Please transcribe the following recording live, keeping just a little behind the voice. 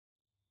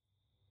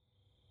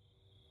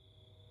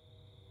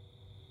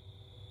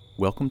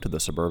Welcome to the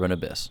Suburban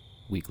Abyss,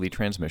 weekly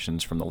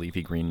transmissions from the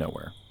leafy green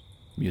nowhere.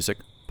 Music,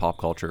 pop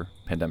culture,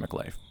 pandemic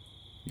life,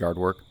 yard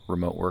work,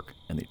 remote work,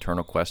 and the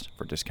eternal quest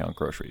for discount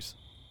groceries.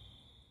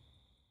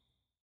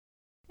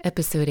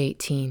 Episode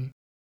 18.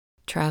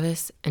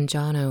 Travis and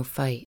Jono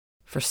fight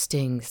for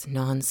Sting's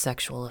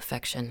non-sexual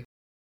affection.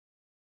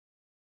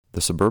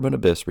 The Suburban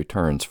Abyss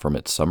returns from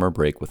its summer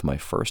break with my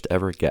first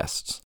ever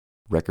guests,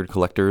 record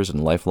collectors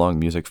and lifelong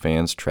music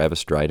fans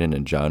Travis Dryden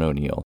and John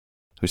O'Neill,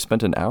 who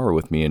spent an hour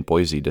with me in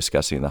Boise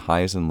discussing the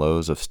highs and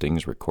lows of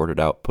Sting's recorded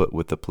output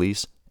with the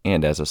Police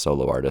and as a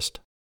solo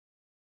artist.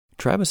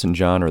 Travis and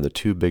John are the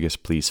two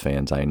biggest Police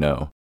fans I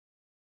know.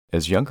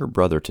 As younger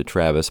brother to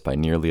Travis by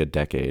nearly a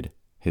decade,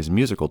 his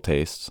musical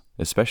tastes,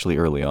 especially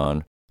early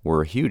on,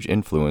 were a huge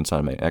influence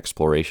on my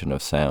exploration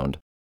of sound.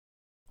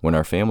 When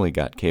our family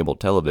got cable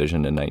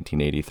television in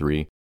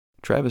 1983,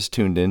 Travis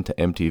tuned in to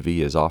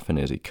MTV as often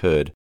as he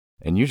could,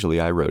 and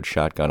usually I rode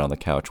shotgun on the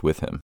couch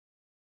with him.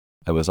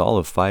 I was all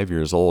of 5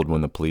 years old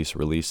when the Police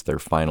released their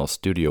final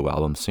studio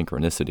album,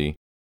 Synchronicity,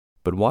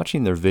 but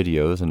watching their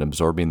videos and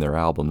absorbing their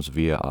albums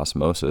via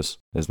osmosis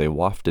as they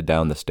wafted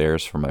down the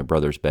stairs from my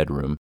brother's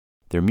bedroom,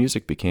 their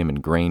music became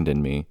ingrained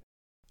in me,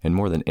 and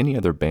more than any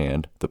other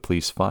band, the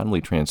Police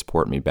fondly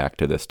transport me back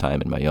to this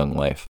time in my young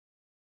life.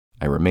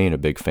 I remain a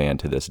big fan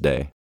to this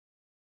day.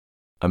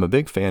 I'm a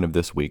big fan of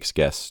this week's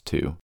guests,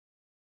 too.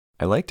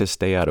 I like to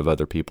stay out of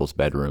other people's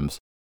bedrooms,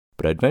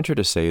 but I'd venture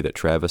to say that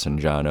Travis and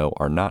Jono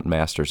are not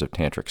masters of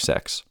tantric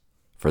sex.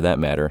 For that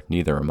matter,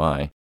 neither am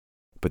I.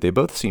 But they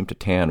both seem to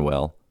tan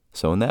well,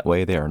 so in that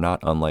way they are not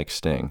unlike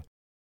Sting.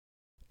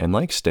 And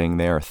like Sting,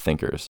 they are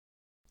thinkers,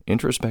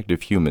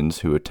 introspective humans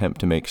who attempt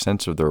to make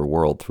sense of their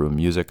world through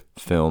music,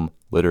 film,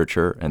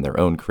 literature, and their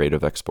own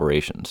creative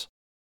explorations.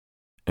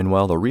 And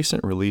while the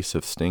recent release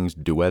of Sting's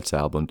Duets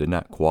album did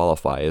not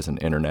qualify as an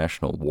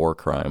international war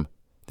crime,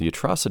 the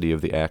atrocity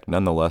of the act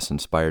nonetheless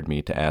inspired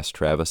me to ask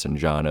Travis and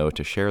Jono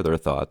to share their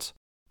thoughts,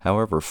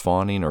 however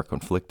fawning or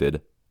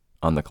conflicted,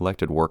 on the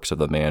collected works of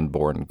the man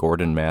born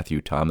Gordon Matthew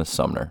Thomas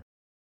Sumner.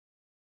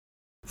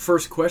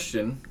 First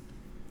question,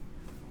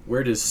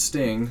 where does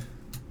Sting,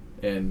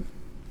 and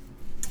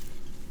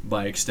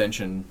by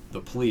extension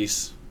the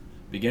Police,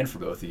 begin for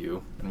both of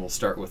you? And we'll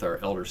start with our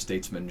elder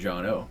statesman,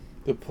 Jono.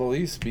 The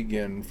Police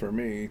begin for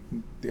me,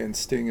 and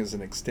Sting is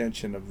an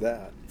extension of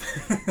that.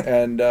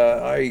 And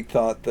I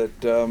thought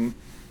that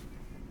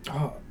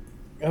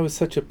I was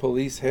such a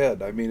Police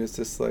head. I mean, it's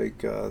just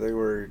like they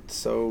were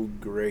so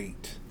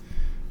great.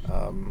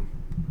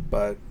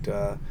 But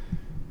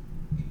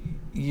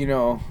you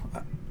know,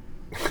 I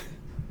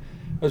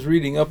was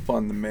reading up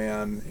on the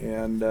man,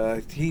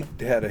 and he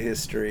had a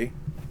history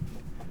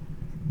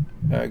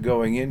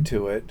going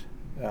into it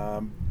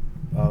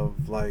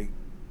of like,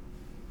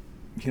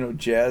 you know,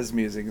 jazz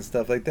music and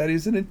stuff like that.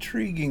 He's an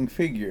intriguing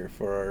figure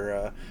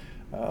for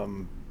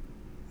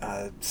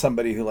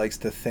somebody who likes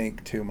to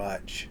think too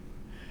much.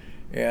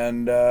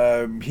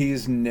 And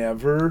he's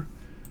never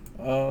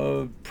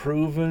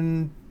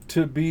proven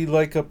to be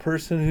like a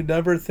person who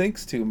never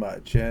thinks too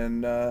much.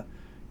 And,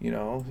 you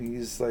know,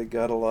 he's like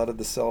got a lot of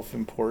the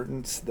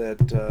self-importance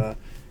that,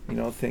 you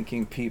know,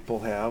 thinking people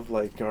have.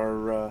 Like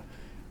our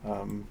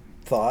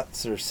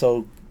thoughts are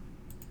so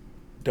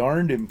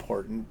darned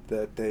important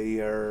that they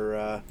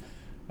are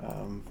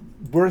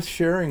worth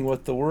sharing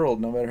with the world,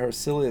 no matter how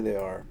silly they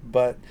are.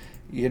 But,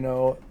 you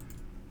know,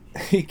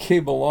 he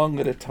came along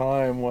at a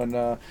time when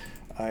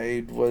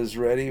I was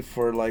ready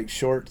for like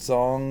short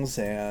songs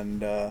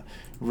and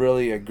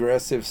really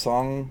aggressive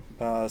song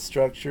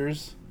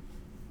structures,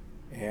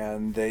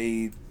 and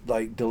they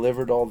like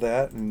delivered all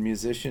that in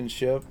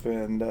musicianship,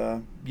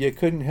 and you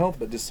couldn't help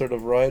but just sort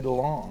of ride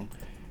along.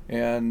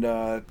 And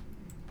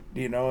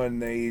you know,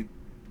 and they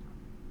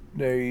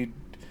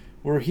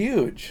were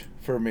huge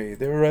for me.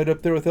 They were right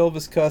up there with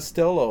Elvis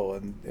Costello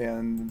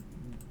and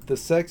the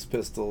Sex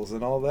Pistols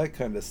and all that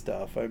kind of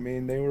stuff. I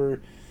mean, they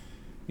were,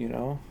 you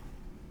know,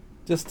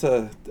 just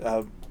they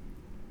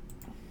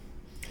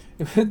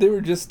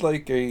were just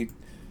like a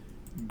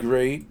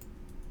great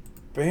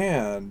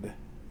band.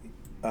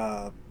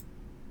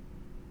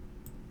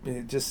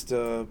 It just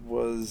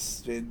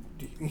was.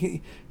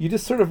 You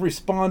just sort of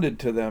responded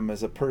to them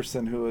as a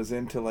person who was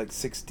into like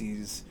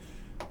 60s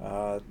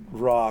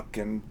rock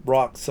and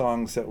rock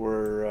songs that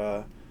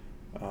were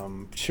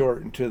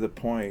short and to the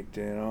point,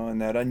 you know,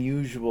 and that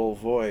unusual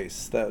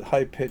voice, that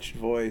high-pitched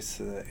voice,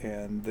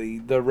 and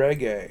the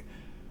reggae.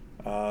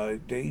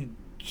 They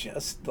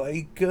just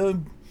like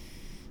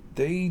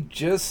they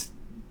just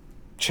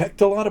checked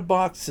a lot of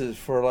boxes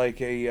for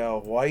like a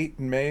white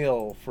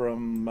male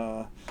from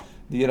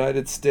the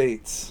United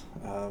States,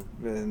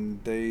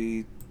 and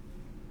they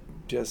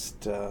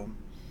just.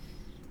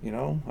 You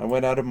know, I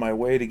went out of my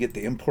way to get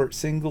the import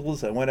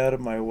singles. I went out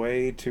of my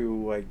way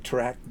to like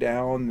track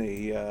down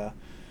the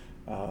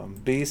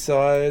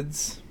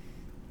B-sides,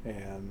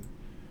 and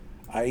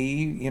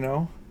I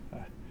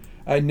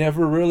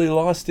never really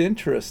lost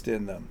interest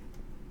in them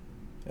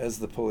as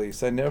the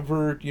Police. I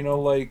never,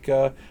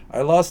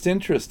 I lost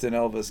interest in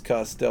Elvis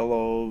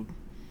Costello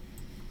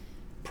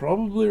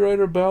probably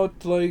right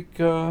about like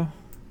Blood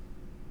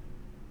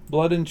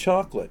and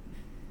Chocolate.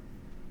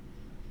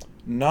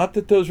 Not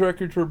that those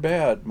records were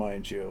bad,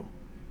 mind you.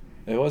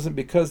 It wasn't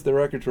because the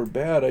records were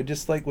bad. I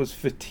just like was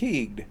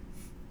fatigued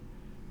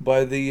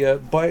by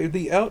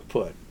the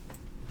output.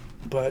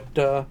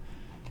 But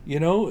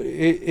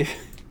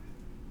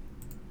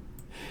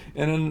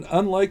and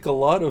unlike a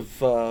lot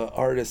of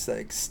artists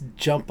that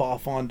jump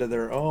off onto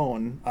their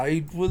own,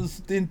 I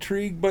was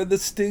intrigued by the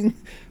Sting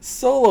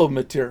solo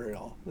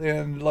material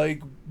and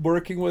like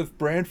working with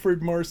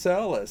Branford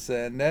Marsalis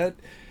and that,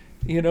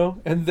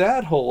 and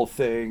that whole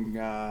thing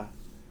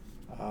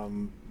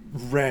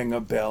rang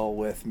a bell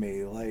with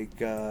me. Like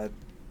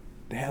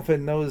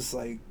having those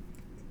like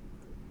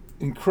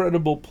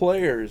incredible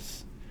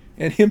players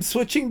and him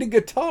switching to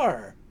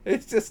guitar.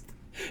 It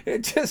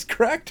just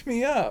cracked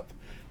me up.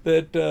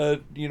 That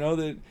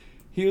that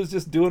he was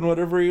just doing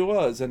whatever he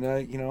was, and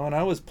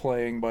I was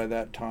playing by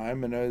that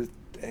time, and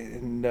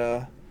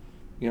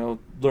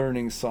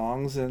learning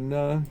songs,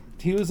 and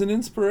he was an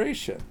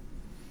inspiration.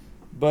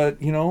 But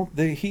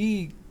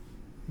the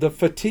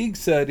fatigue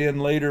set in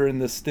later in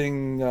the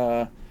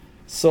Sting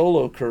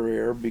solo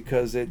career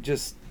because it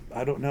just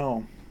I don't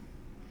know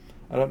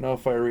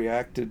if I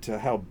reacted to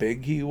how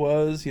big he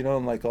was,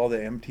 and like all the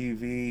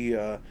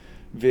MTV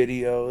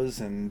videos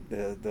and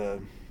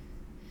the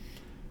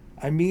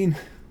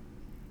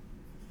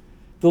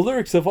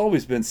lyrics have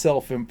always been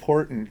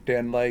self-important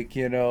and like,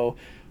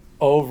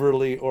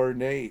 overly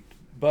ornate.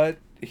 But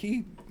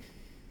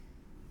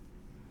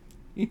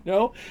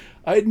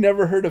I'd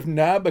never heard of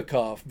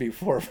Nabokov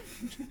before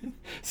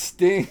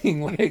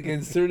Sting like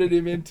inserted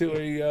him into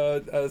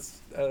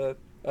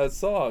a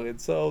song.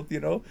 And so,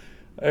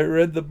 I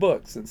read the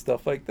books and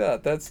stuff like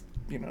that. That's,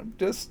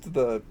 just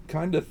the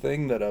kind of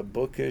thing that a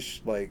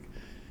bookish, like,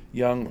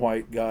 young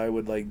white guy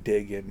would like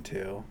dig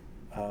into.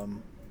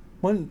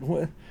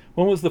 When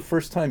was the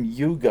first time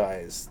you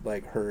guys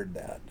like heard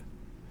that?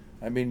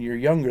 I mean, you're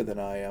younger than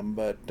I am,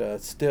 but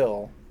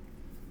still,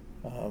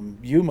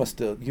 you must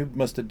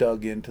have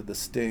dug into the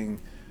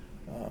Sting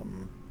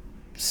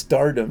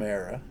stardom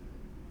era.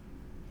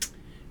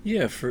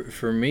 Yeah,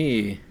 for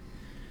me,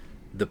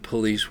 the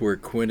Police were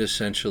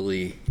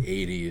quintessentially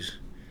 80s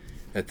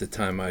at the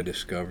time I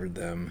discovered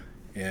them,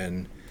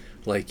 and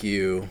like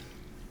you,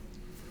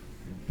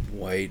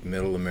 white,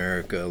 middle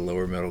America,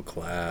 lower middle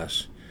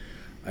class.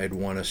 I'd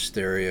won a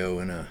stereo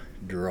in a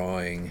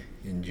drawing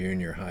in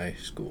junior high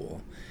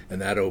school,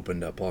 and that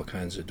opened up all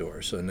kinds of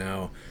doors. So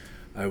now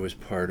I was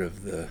part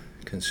of the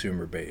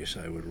consumer base.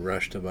 I would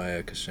rush to buy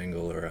a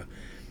single or a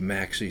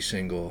maxi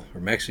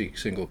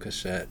single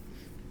cassette.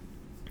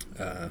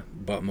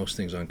 Bought most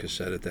things on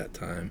cassette at that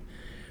time.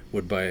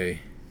 Would buy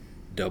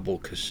double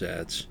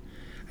cassettes.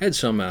 I had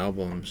some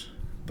albums,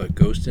 but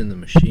Ghost in the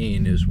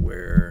Machine is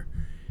where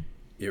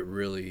it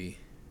really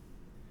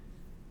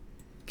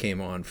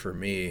came on for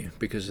me,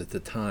 because at the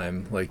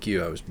time, like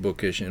you, I was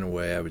bookish in a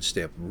way. I would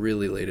stay up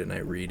really late at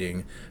night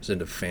reading. I was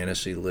into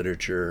fantasy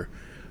literature,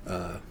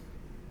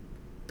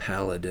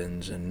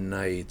 paladins and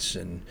knights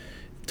and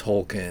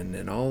Tolkien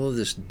and all of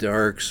this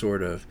dark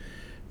sort of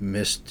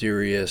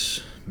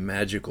mysterious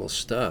magical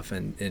stuff.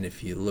 And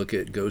if you look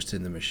at Ghost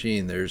in the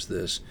Machine, there's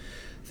this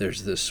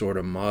sort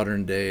of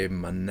modern day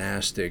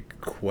monastic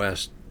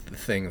quest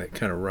thing that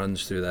kind of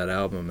runs through that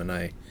album.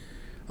 And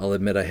I'll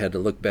admit I had to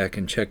look back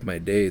and check my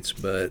dates,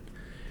 but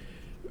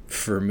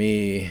for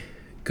me,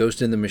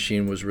 Ghost in the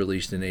Machine was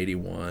released in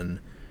 81.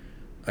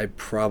 I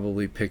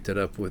probably picked it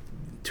up with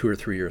 2 or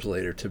 3 years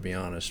later, to be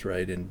honest,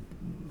 right? In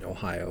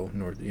Ohio,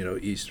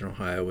 Eastern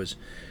Ohio was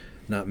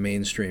not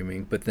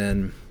mainstreaming. But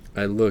then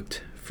I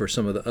looked for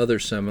some of the other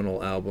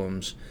seminal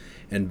albums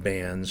and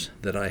bands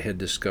that I had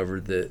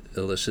discovered that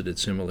elicited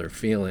similar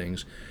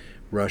feelings.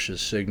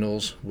 Rush's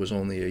Signals was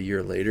only a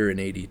year later in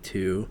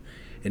 82.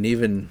 And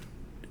even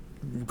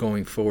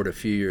going forward a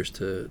few years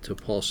to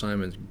Paul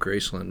Simon's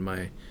Graceland,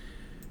 my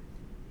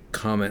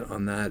comment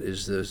on that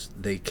is this: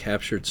 they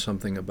captured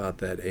something about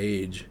that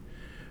age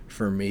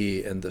for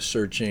me, and the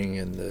searching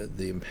and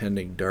the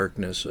impending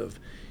darkness of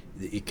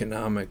the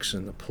economics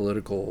and the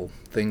political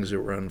things that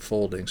were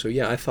unfolding. So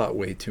yeah, I thought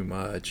way too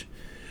much,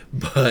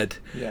 but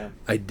yeah,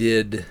 I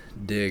did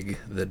dig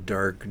the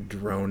dark,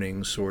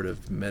 droning, sort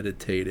of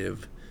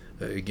meditative,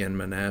 again,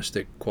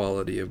 monastic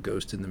quality of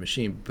Ghost in the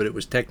Machine, but it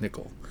was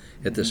technical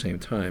at the same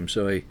time.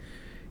 So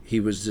he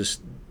was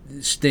just,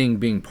 Sting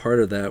being part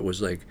of that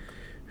was like,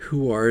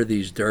 who are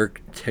these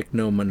dark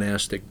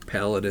techno-monastic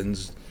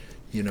paladins,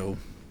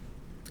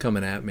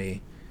 coming at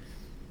me?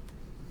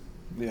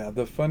 Yeah,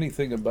 the funny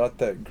thing about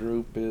that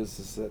group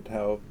is that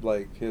how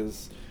like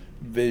his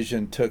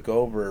vision took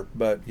over.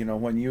 But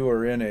when you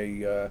were in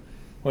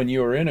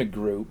a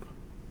group,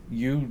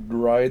 you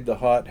ride the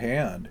hot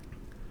hand,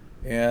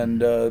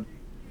 and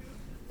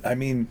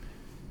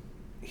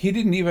he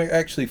didn't even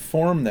actually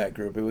form that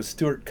group. It was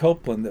Stuart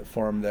Copeland that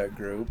formed that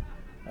group,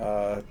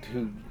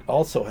 who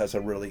also has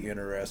a really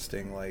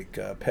interesting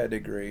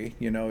pedigree.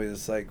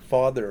 His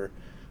father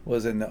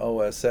was in the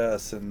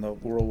OSS in the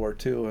World War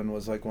II and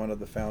was like one of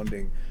the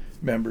founding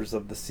members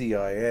of the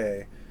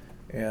CIA.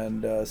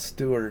 And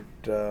Stuart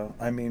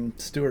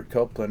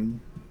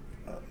Copeland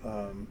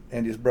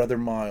and his brother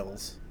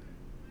Miles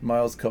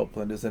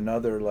Copeland is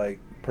another like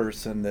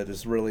person that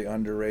is really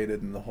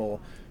underrated in the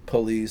whole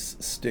police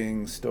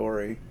sting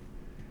story.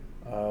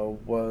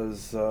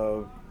 Was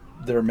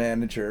their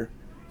manager,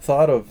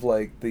 thought of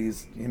like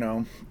these,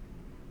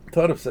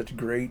 thought of such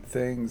great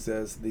things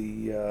as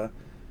the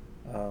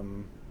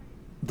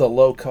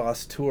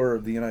low-cost tour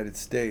of the United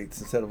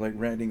States. Instead of like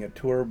renting a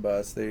tour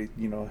bus, they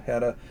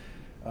had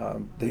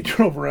they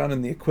drove around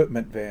in the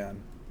equipment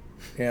van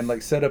and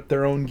like set up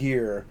their own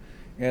gear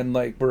and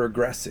like were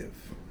aggressive.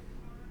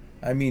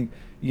 I mean,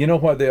 you know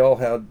why they all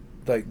had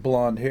like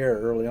blonde hair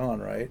early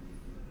on, right?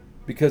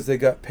 Because they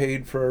got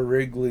paid for a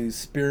Wrigley's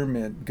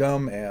spearmint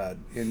gum ad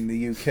in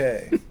the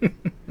UK.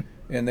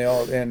 And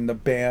the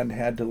band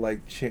had to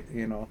like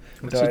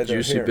That's dye a their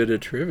juicy hair. bit of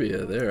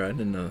trivia there. I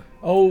didn't know.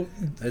 Oh,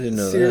 I didn't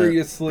know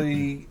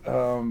seriously,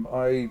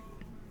 I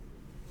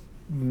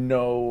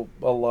know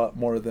a lot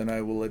more than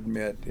I will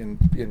admit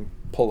in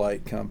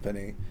polite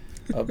company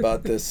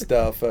about this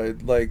stuff. I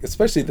like,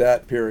 especially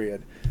that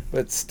period.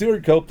 But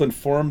Stuart Copeland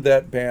formed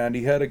that band.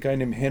 He had a guy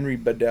named Henry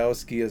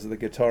Badowski as the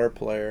guitar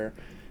player,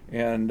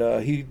 and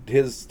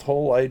his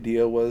whole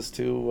idea was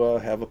to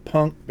have a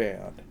punk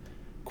band,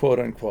 quote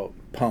unquote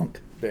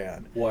punk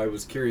band. Well, I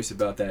was curious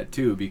about that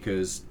too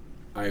because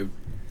I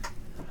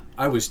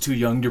was too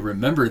young to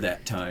remember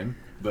that time.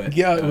 But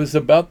yeah, it was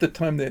about the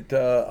time that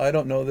I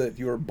don't know that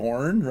you were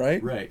born,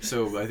 right? Right.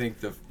 So I think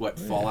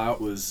Fallout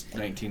was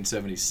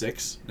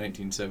 1976,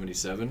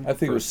 1977. I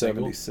think it was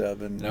single.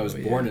 77. And I was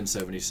born in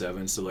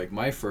 77. So like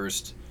my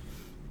first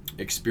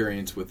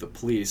experience with the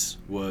police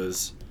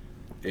was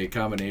a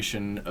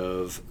combination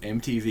of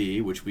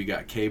MTV, which we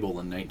got cable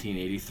in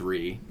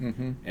 1983,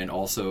 and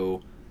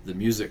also the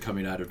music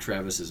coming out of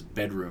Travis's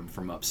bedroom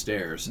from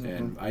upstairs.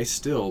 And I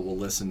still will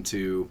listen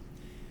to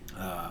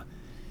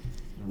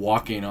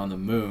Walking on the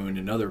Moon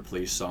and other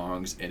police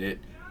songs, and it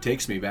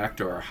takes me back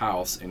to our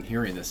house and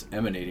hearing this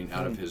emanating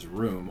out of his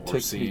room, or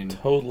Takes seeing me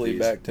totally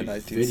these, back to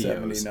these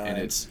 1979. videos. And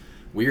it's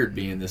weird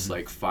being this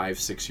like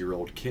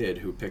 5-6-year-old kid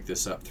who picked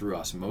this up through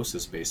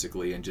osmosis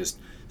basically, and just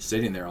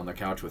sitting there on the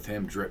couch with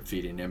him drip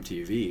feeding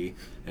MTV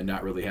and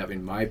not really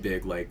having my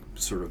big like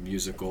sort of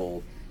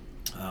musical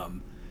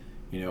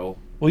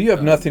well, you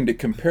have nothing to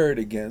compare it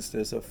against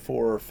as a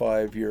 4 or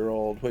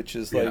 5-year-old, which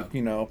is like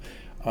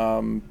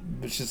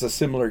which is a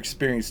similar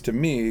experience to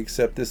me,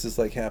 except this is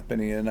like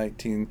happening in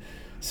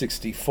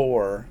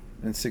 1964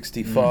 and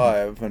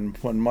 65, and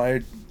when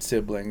my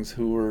siblings,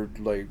 who were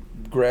like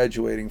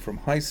graduating from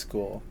high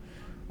school,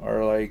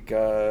 are like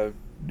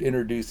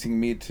introducing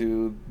me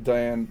to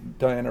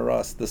Diana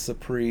Ross, the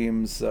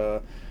Supremes,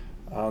 the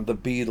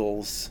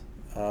Beatles,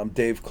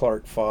 Dave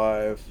Clark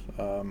 5,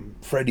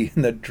 Freddie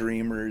and the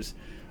Dreamers,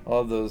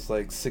 all those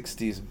like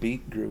 60s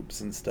beat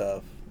groups and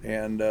stuff.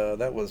 And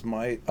that was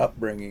my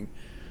upbringing,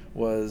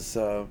 was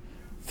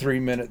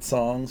 3-minute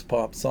songs,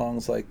 pop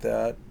songs like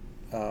that.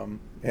 And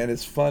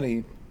it's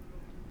funny,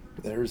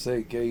 there's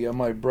like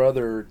my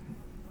brother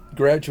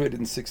graduated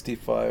in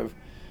 65,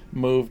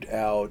 moved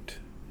out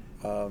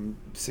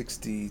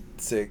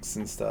 66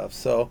 and stuff.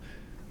 So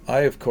I,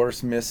 of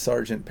course, missed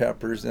Sgt.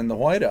 Pepper's and the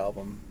White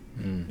Album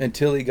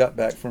until he got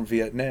back from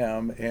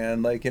Vietnam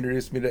and like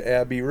introduced me to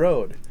Abbey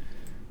Road.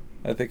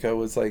 I think I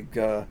was like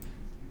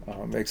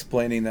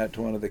explaining that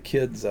to one of the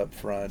kids up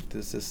front.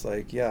 It's just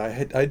like,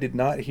 I did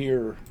not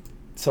hear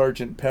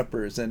Sgt.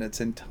 Pepper's in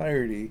its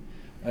entirety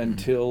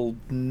until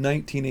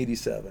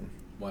 1987.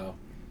 Wow.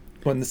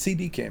 When the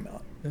CD came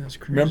out. That's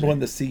crazy. Remember when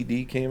the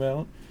CD came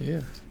out?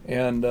 Yeah.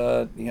 And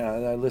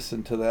I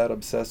listened to that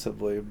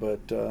obsessively.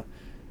 But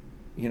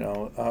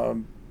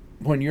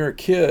when you're a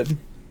kid,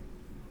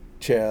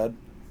 Chad,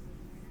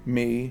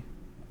 me,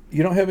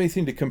 you don't have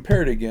anything to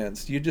compare it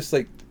against. You just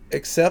like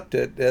accept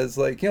it as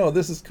like,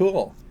 this is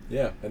cool.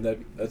 Yeah, and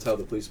that's how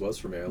the police was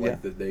for me. I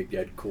like that they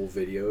had cool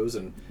videos,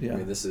 and I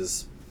mean, this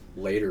is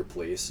later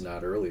police,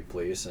 not early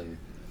police. And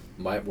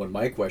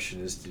my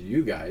question is to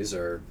you guys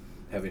are,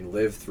 having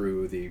lived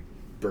through the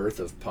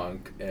birth of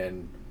punk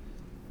and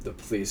the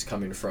police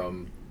coming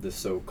from the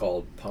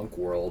so-called punk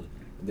world,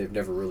 they've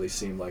never really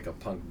seemed like a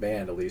punk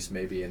band, at least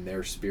maybe in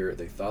their spirit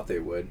they thought they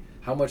would.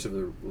 How much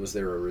was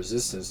there a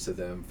resistance to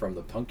them from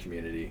the punk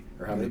community,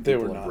 or how many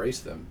people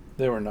embraced them?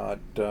 They were not.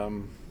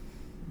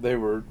 They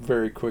were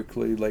very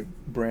quickly like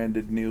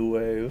branded new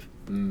wave.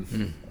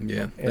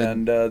 Yeah.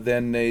 And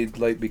then they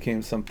like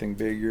became something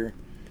bigger.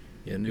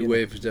 Yeah, new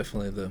wave was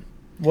definitely the.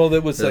 Well,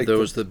 that was like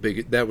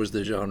that was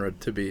the genre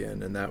to be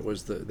in, and that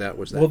was that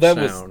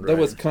sound. That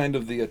was kind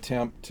of the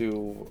attempt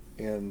to,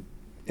 in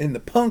the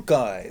punk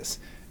eyes,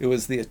 it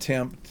was the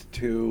attempt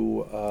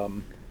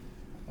to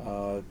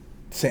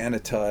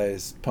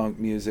sanitize punk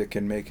music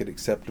and make it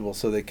acceptable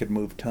so they could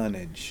move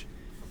tonnage.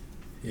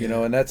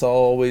 Yeah. And that's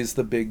always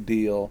the big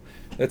deal.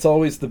 That's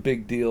always the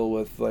big deal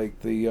with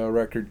like the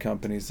record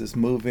companies, is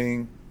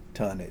moving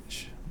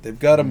tonnage. They've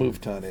got to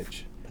move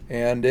tonnage,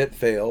 and it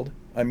failed.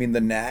 I mean,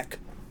 the Knack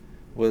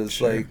was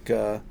Sure. like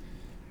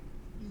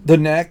the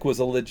Knack was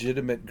a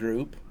legitimate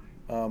group.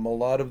 A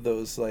lot of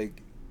those late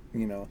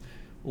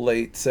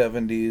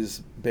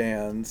 70s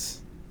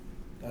bands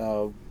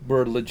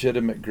were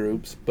legitimate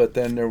groups, but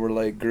then there were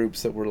like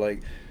groups that were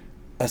like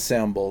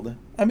assembled.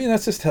 I mean,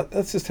 that's just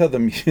how the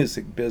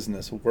music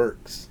business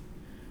works.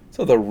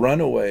 So the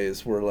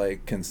Runaways were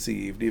like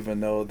conceived,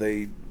 even though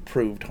they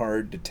proved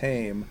hard to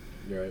tame.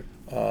 Right.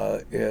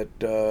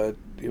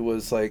 It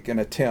was like an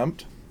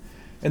attempt,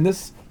 and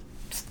this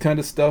kind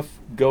of stuff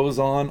goes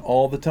on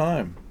all the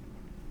time.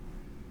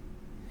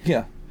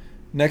 Yeah.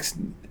 Next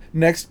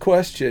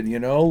question,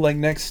 like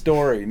next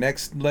story,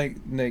 next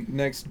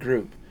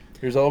group.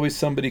 There's always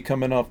somebody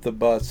coming off the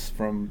bus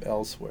from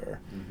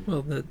elsewhere.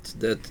 Well,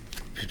 that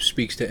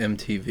speaks to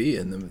MTV,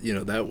 and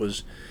that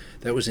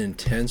was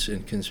intense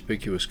and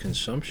conspicuous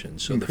consumption.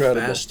 So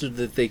Incredible. The faster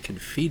that they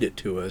could feed it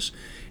to us,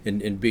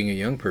 and being a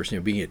young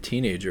person, being a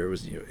teenager, it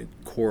was a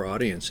core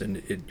audience,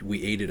 and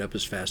we ate it up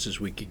as fast as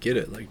we could get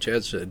it. Like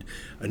Chad said,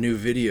 a new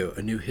video,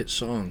 a new hit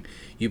song,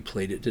 you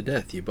played it to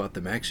death. You bought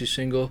the maxi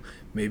single,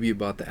 maybe you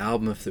bought the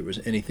album if there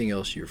was anything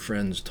else your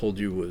friends told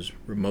you was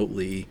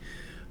remotely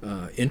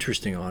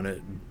interesting on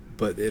it,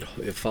 but it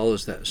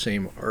follows that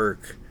same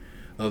arc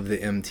of the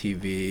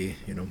MTV.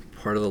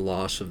 Part of the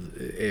loss of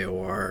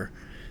AOR,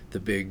 the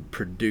big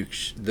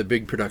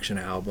production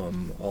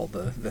album, all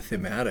the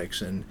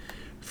thematics, and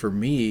for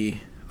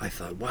me, I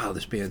thought, wow,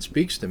 this band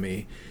speaks to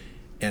me,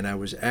 and I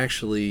was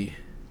actually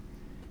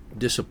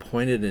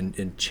disappointed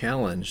and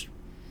challenged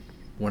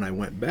when I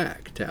went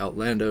back to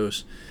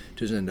Outlandos,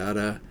 to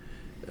Zendada,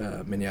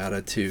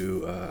 Minata,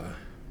 to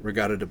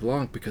Regatta de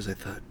Blanc, because I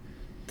thought,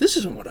 this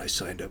isn't what I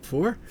signed up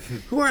for.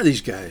 Who are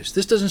these guys?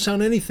 This doesn't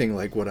sound anything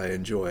like what I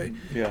enjoy.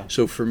 Yeah.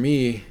 So for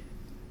me,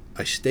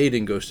 I stayed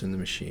in Ghost in the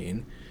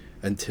Machine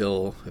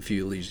until a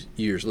few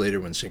years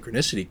later when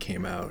Synchronicity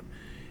came out.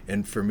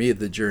 And for me,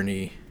 the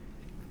journey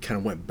kind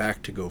of went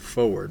back to go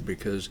forward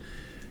because,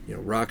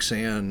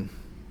 Roxanne,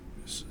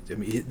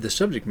 the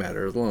subject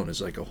matter alone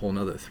is like a whole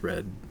nother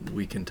thread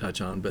we can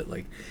touch on. But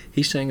like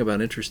they sang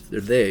about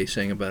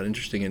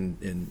interesting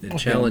and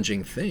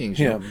challenging things,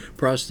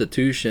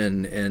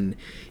 prostitution, and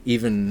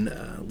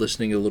even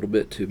listening a little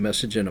bit to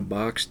Message in a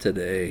Box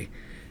today,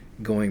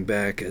 going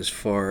back as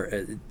far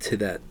to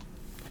that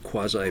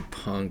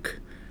quasi-punk.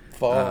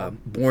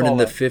 Born in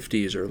the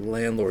 50s or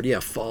Landlord,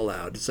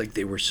 Fallout. It's like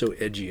they were so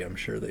edgy. I'm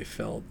sure they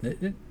felt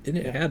it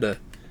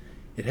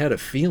had a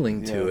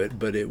feeling to it,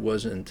 but it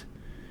wasn't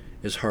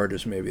as hard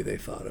as maybe they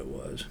thought it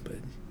was. But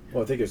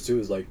I think it's too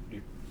is like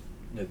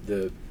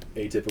the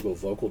atypical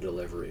vocal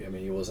delivery. I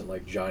mean, he wasn't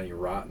like Johnny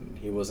Rotten.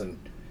 He wasn't.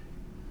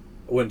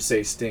 I wouldn't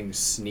say Sting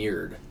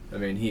sneered. I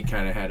mean, he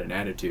kind of had an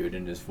attitude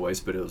in his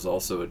voice, but it was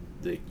also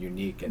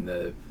unique in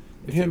the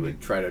if you would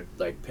try to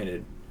like pin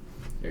it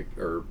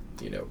or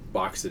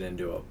box it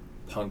into a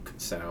punk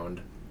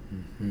sound,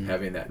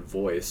 having that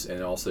voice,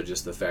 and also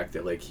just the fact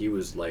that like he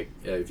was like,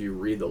 if you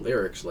read the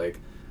lyrics, like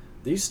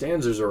these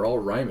stanzas are all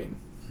rhyming,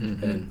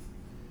 and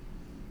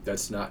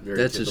that's not very.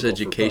 That's his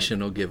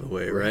educational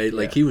giveaway, right?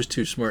 Like he was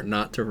too smart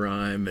not to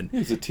rhyme, and he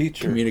was a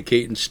teacher,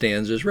 communicate in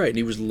stanzas, right? And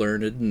he was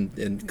learned,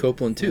 and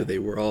Copeland too. They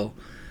were all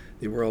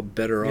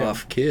better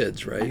off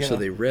kids, right? Yeah. So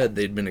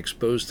they'd been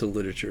exposed to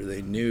literature,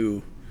 they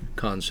knew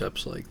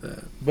concepts like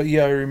that. But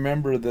I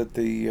remember that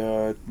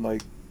they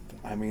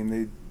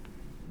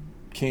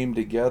came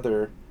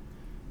together.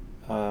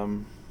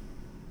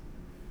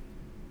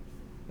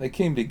 They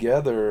came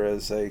together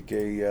as like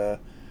a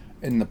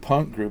in the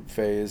punk group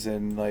phase,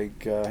 and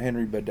like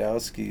Henry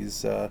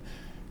Badowski's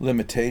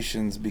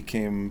limitations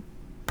became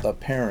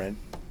apparent,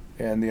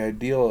 and the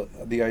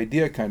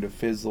idea kind of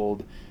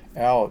fizzled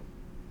out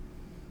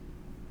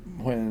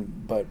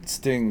but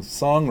Sting's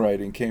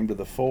songwriting came to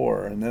the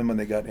fore, and then when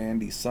they got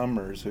Andy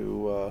Summers,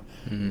 who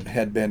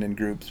had been in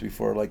groups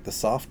before, like the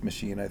Soft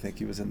Machine, I think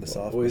he was in the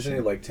Soft Machine. Isn't he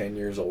like 10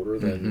 years older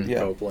than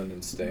Copeland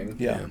and Sting?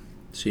 Yeah.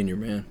 Senior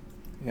man.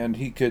 And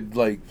he could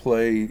like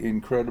play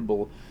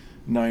incredible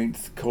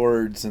ninth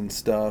chords and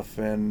stuff,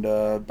 and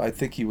I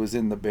think he was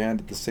in the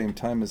band at the same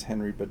time as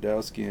Henry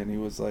Badowski, and he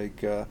was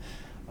like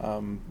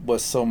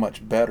was so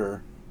much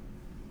better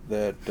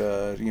that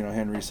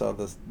Henry saw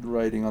the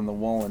writing on the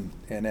wall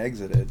and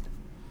exited.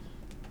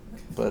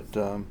 But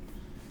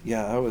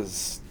I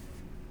was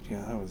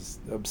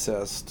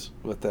obsessed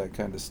with that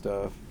kind of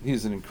stuff.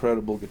 He's an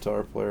incredible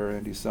guitar player,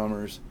 Andy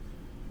Summers.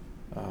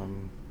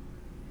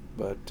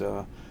 But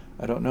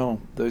I don't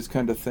know, those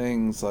kind of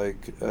things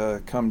like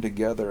come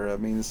together. I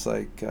mean, it's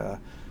like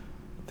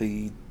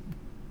the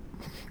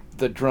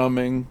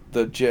drumming,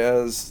 the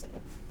jazz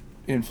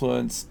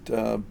influenced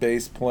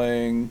bass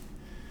playing.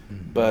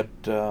 But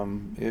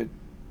it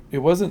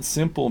wasn't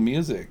simple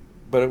music,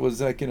 but it was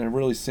like in a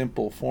really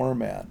simple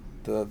format,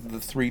 the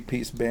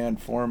 3-piece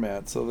band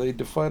format. So they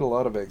defied a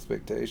lot of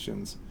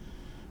expectations.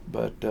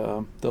 But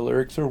the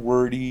lyrics are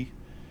wordy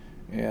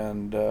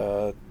and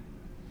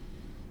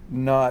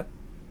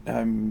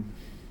I'm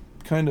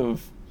kind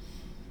of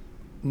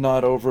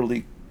not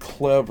overly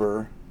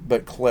clever,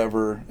 but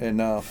clever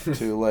enough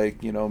to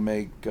like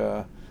make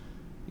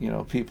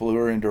people who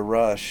are into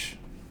Rush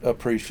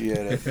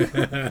appreciate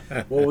it.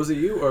 Well, was it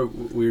you, or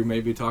we were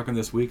maybe talking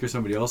this week, or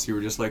somebody else? You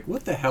were just like,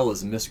 "What the hell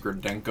is Miss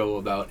Grodenko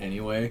about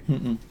anyway?"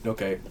 Mm-mm.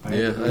 Okay,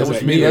 that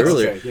was me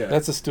earlier. Okay, yeah.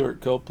 That's a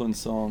Stuart Copeland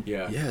song.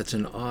 Yeah, it's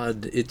an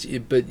odd.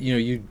 But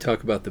you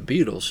talk about the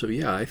Beatles, so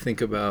yeah, I think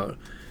about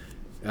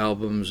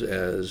albums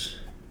as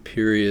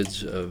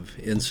periods of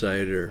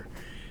insight or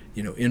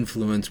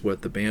influence,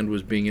 what the band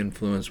was being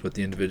influenced, what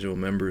the individual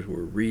members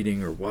were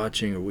reading or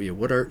watching, or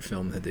what art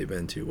film had they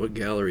been to, what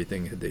gallery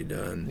thing had they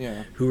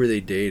done, who were they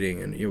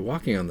dating. And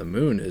Walking on the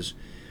Moon is,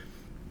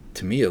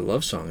 to me, a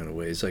love song in a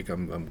way. It's like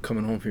I'm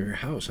coming home from your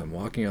house, I'm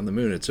walking on the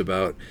moon. It's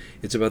about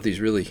these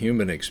really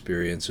human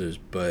experiences,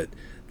 but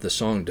the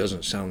song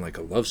doesn't sound like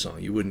a love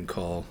song. You wouldn't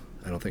call,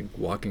 I don't think,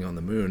 Walking on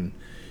the Moon,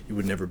 you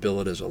would never bill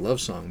it as a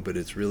love song, but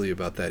it's really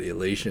about that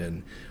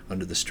elation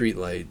under the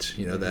streetlights,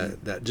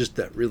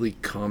 that really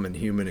common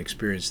human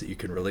experience that you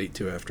can relate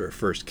to after a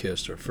first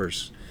kiss or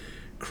first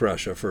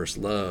crush or first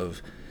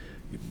love.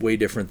 Way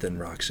different than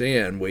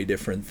Roxanne, way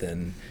different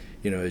than,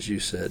 as you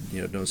said,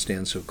 Don't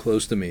Stand So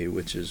Close to Me,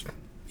 which is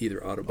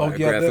either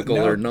autobiographical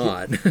or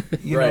not.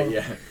 Right,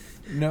 yeah.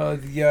 No,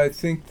 yeah, I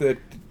think that,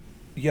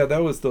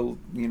 that was the,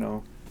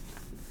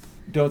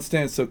 Don't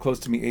Stand So Close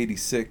to Me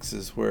 86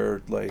 is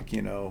where, like,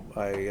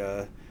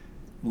 I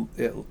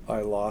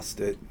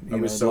lost it. I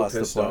was so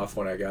pissed off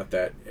when I got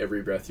that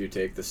Every Breath You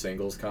Take, the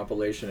singles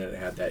compilation, and it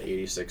had that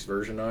 86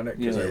 version on it,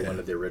 because I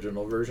wanted the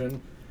original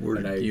version.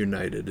 We're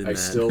united in that. I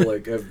still,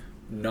 have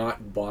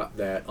not bought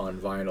that on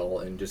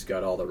vinyl and just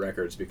got all the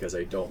records because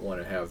I don't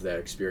want to have that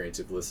experience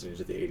of listening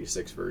to the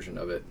 86 version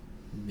of it.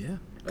 Yeah,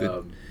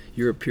 good.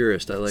 You're a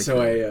purist. I like so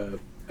that.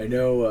 I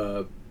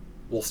know...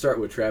 we'll start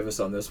with Travis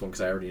on this one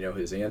because I already know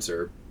his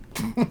answer.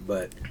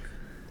 But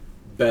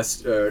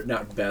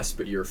not best,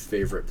 but your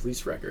favorite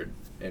Police record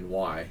and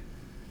why?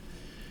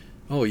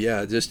 Oh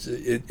yeah, just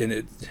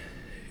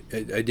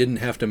I didn't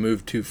have to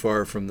move too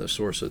far from the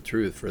source of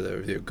truth for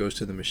the Ghost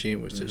in the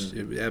Machine was just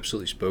it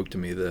absolutely spoke to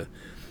me.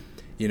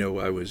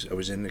 I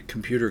was in a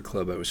computer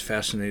club. I was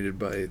fascinated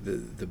by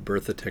the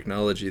birth of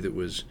technology that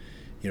was,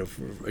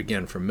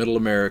 from middle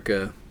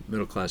America,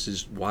 middle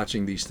classes,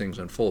 watching these things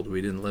unfold.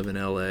 We didn't live in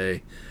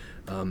L.A.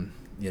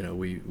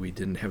 We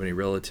didn't have any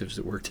relatives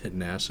that worked at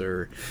NASA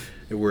or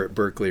were at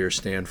Berkeley or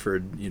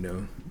Stanford,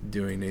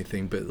 doing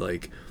anything. But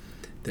like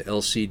the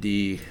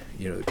LCD,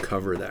 the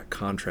cover, that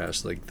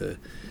contrast, like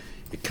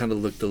it kind of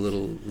looked a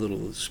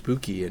little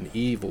spooky and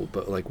evil.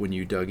 But like when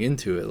you dug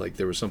into it, like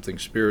there was something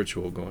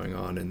spiritual going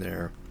on in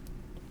there.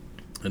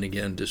 And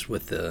again, just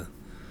with the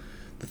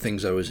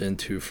things I was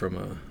into from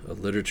a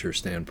literature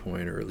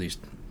standpoint, or at least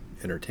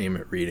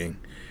entertainment reading,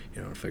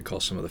 if I call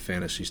some of the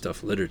fantasy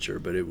stuff literature,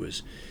 but it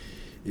was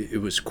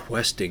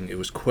questing, it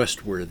was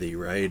quest-worthy,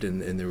 right?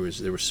 And there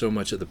was so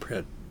much of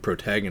the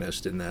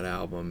protagonist in that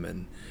album,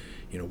 and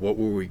what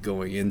were we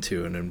going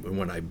into? And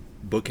when I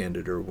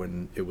bookended, or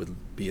when it would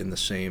be in the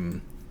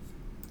same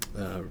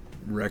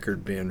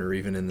record bin, or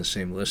even in the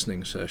same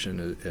listening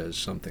session as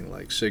something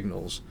like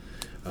Signals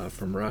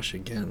from Rush,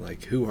 again,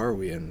 like who are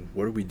we and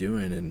what are we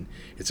doing? And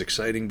it's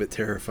exciting but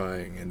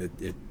terrifying, and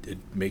it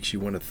makes you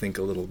want to think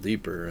a little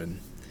deeper. And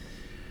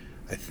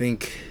I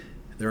think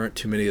there aren't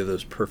too many of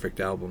those perfect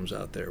albums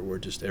out there where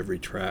just every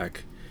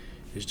track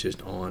is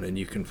just on and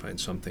you can find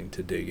something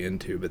to dig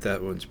into, but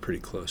that one's pretty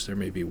close. There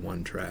may be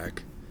one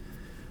track,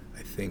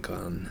 I think,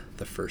 on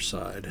the first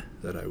side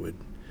that I would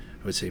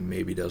say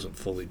maybe doesn't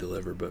fully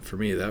deliver, but for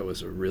me that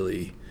was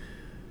really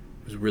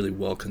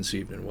well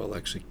conceived and well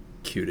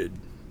executed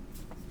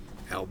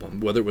album,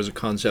 whether it was a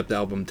concept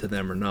album to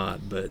them or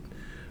not, but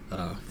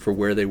for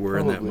where they were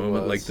Probably in that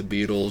moment, like the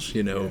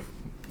Beatles,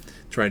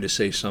 trying to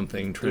say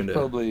something, trying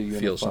to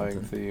feel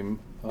something. Theme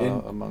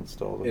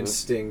amongst all of it. In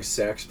Sting's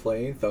sax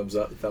playing, thumbs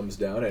up, thumbs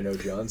down. I know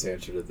John's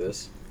answer to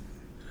this.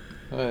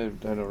 I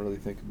don't really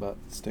think about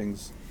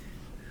Sting's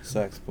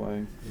sax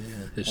playing.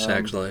 Yeah, his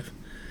sax life.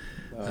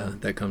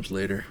 That comes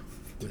later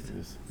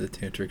with the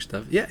tantric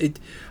stuff. Yeah,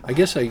 I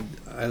guess I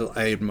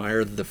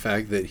admire the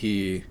fact that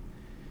he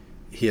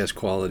has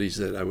qualities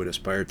that I would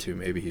aspire to.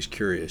 Maybe he's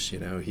curious,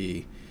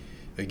 he,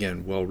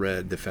 again,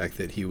 well-read, the fact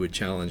that he would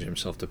challenge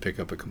himself to pick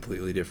up a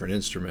completely different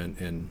instrument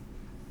and,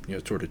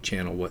 sort of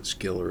channel what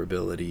skill or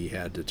ability he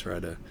had to try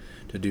to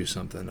do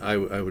something. I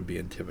would be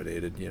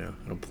intimidated, I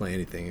don't play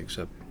anything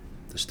except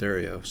the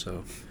stereo,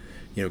 so,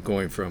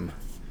 going from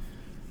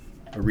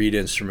a reed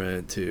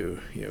instrument to,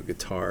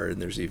 guitar,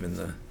 and there's even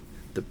the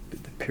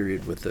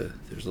period with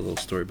there's a little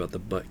story about the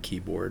butt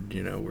keyboard,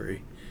 where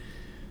he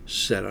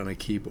sat on a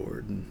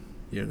keyboard and,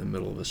 in the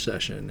middle of a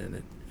session, and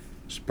it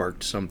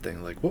sparked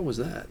something like, what was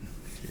that?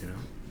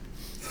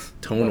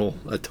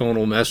 A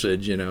tonal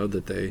message,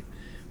 that they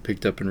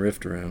picked up and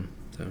riffed around.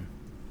 So,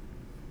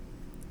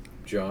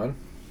 John?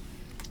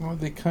 Well,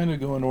 they kind of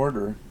go in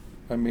order.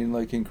 I mean,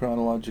 like in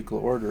chronological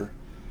order,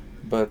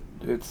 but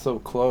it's so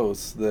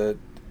close that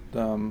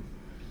I'm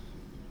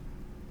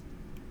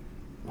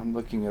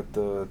looking at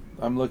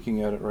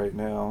it right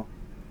now.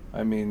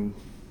 I mean,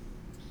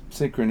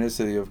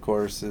 Synchronicity, of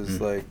course,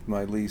 is like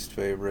my least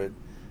favorite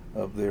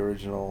of the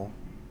original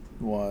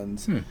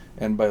ones.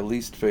 And by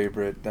least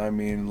favorite, I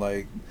mean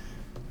like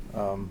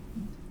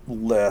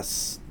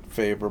less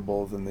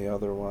favorable than the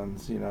other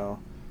ones, you know.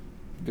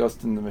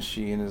 Ghost in the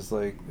Machine is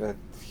like a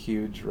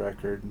huge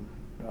record.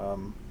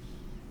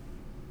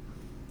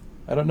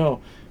 I don't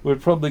know.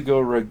 We'd probably go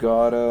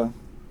Regatta,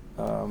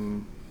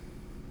 Zenyatta,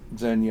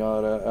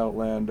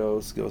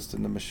 Outlandos, Ghost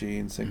in the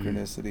Machine,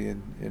 Synchronicity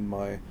in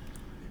my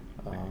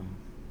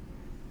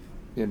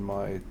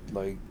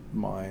like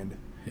mind.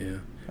 Yeah.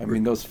 I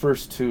mean, those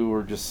first two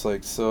were just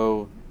like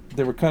so.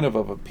 They were kind of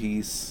a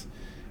piece,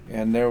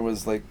 and there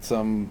was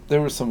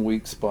some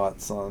weak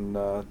spots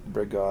on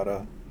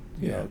Regatta,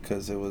 you know,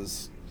 because it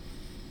was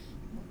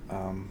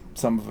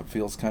some of it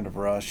feels kind of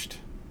rushed.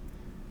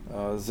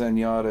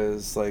 Zenyatta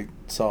is like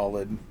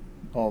solid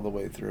all the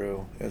way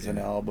through as an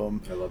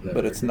album, I love that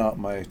but record. it's not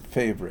my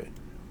favorite.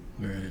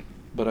 Right.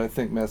 But I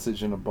think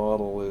Message in a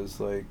Bottle is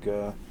like,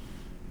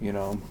 you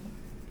know,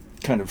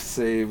 kind of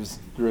saves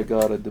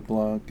Regatta de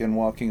Blanc, and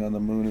Walking on the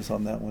Moon is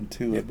on that one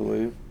too, I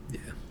believe. Yeah.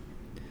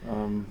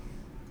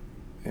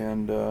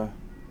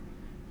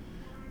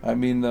 I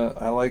mean,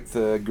 I like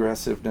the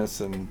aggressiveness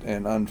and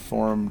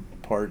unformed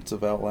parts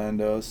of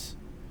Outlandos.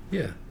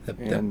 Yeah,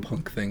 that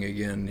punk thing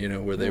again, you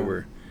know, where they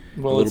were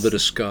a Well, little bit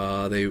of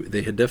ska.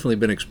 They had definitely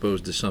been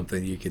exposed to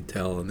something, you could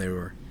tell, and they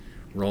were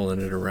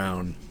rolling it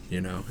around,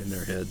 you know, in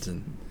their heads.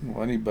 And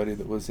well, anybody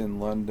that was in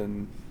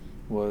London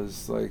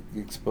was like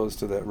exposed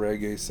to that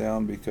reggae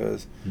sound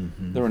because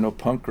there were no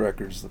punk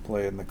records to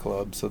play in the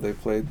club, so they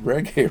played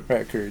reggae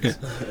records.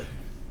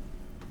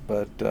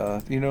 But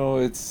you know,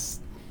 it's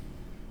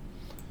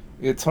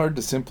hard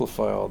to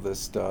simplify all this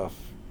stuff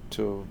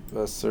to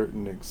a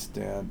certain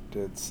extent.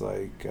 It's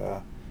like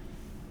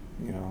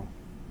you know,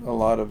 a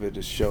lot of it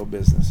is show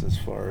business as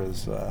far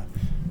as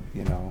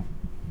you know,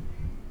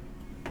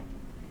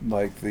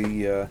 like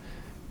the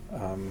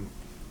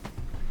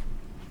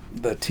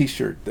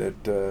T-shirt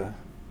that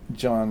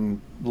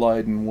John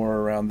Lydon wore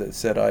around that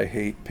said "I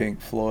hate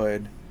Pink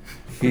Floyd."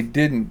 He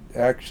didn't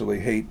actually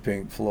hate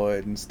Pink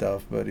Floyd and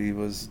stuff, but he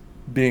was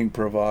being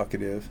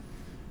provocative.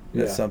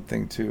 That's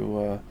something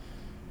to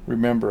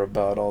remember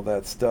about all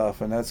that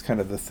stuff, and that's kind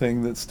of the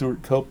thing that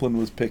Stuart Copeland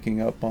was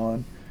picking up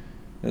on,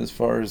 as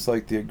far as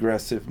like the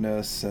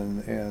aggressiveness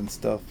and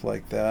stuff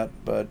like that.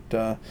 But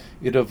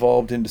it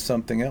evolved into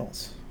something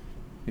else,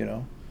 you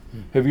know.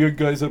 Have you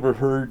guys ever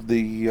heard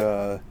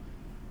the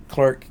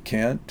Clark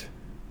Kent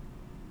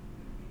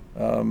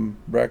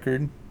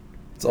record?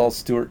 It's all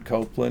Stuart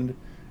Copeland.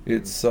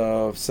 It's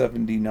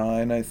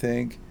 79, I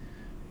think.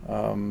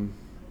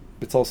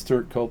 It's all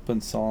Stuart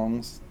Copeland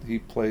songs. He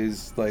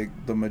plays like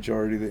the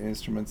majority of the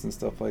instruments and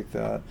stuff like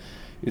that.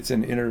 It's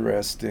an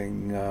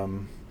interesting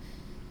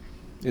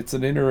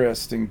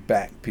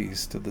back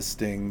piece to the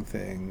Sting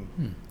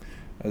thing,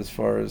 as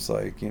far as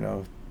like, you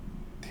know,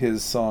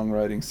 his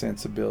songwriting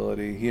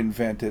sensibility. He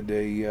invented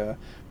a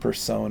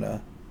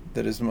persona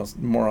that is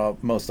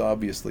most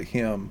obviously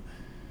him,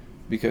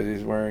 because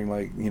he's wearing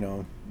like, you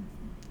know,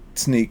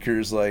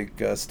 sneakers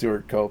like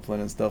Stuart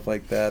Copeland and stuff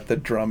like that. The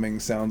drumming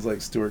sounds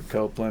like Stuart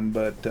Copeland,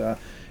 but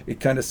it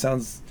kind of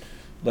sounds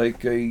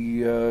like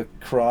a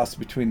cross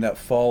between that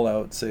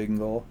Fallout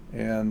single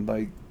and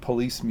like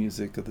Police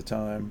music at the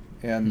time.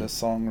 And the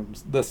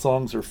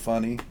songs are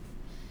funny,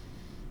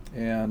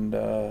 and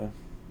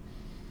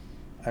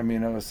I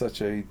mean, I was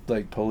such a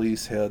like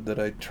Police head that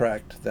I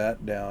tracked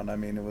that down. I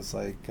mean, it was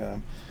like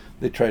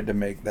they tried to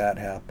make that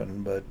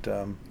happen, but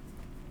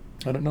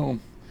I don't know.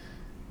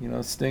 You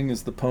know, Sting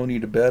is the pony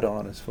to bet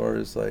on as far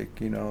as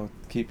like, you know,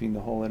 keeping the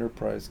whole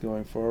enterprise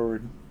going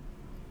forward.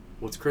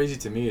 What's crazy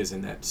to me is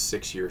in that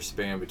 6-year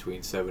span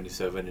between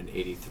 77 and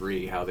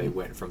 83, how they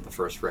went from the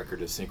first record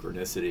to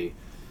Synchronicity.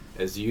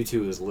 As you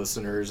two, as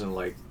listeners and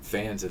like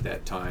fans at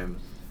that time,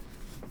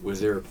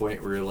 was there a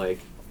point where you're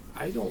like,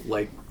 I don't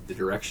like the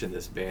direction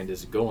this band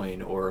is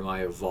going, or am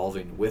I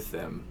evolving with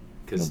them?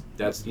 Because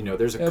that's, you know,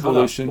 there's a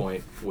Evolution.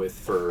 cutoff point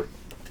for,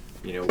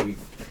 you know,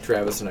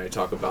 Travis and I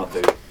talk about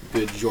the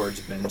good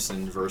George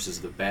Benson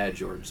versus the bad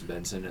George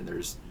Benson, and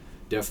there's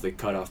definitely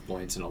cutoff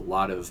points in a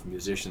lot of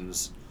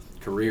musicians'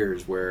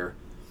 careers where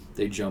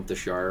they jump the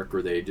shark,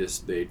 or they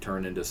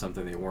turn into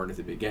something they weren't at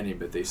the beginning,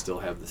 but they still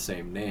have the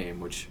same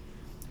name, which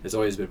has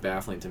always been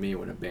baffling to me.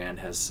 When a band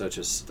has such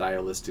a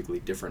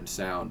stylistically different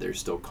sound, they're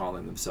still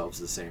calling themselves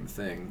the same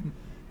thing.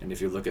 And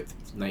if you look at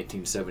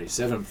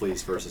 1977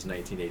 Police versus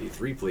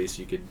 1983 Police,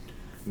 you could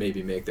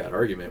maybe make that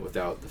argument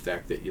without the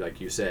fact that,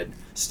 like you said,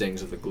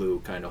 Sting's the glue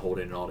kind of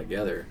holding it all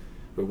together.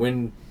 But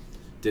when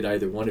did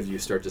either one of you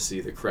start to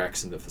see the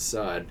cracks in the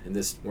facade? And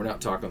this, we're not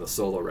talking the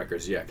solo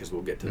records yet, because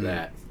we'll get to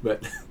that.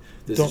 But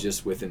this is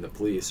just within the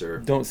Police, or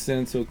Don't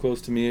Stand So Close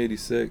to Me,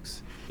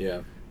 86.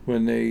 Yeah.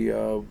 When they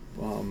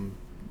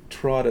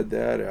trotted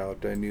that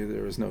out, I knew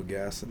there was no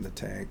gas in the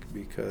tank,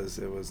 because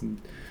it was an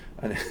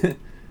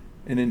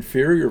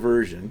inferior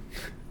version,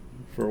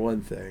 for one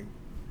thing,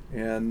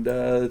 and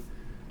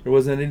there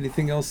wasn't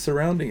anything else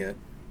surrounding it.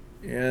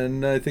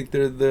 And I think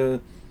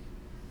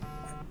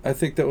I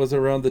think that was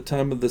around the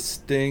time of the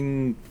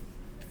Sting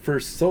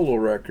first solo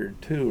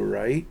record too,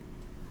 right?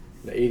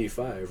 The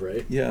 85,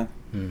 right? Yeah.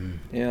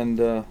 Mm-hmm.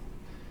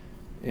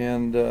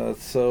 And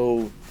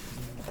so,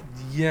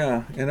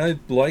 yeah, and I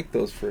liked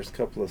those first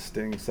couple of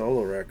Sting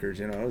solo records.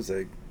 You know, I was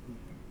a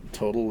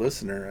total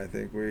listener. I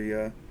think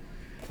I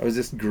was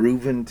just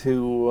grooving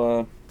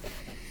to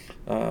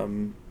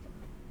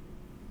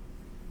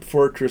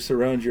Fortress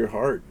Around Your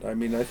Heart. I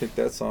mean, I think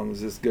that song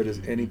was as good as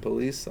any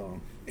Police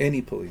song.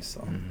 Any Police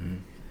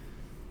song.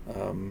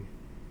 Mm-hmm.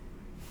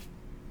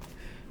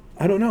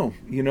 I don't know.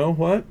 You know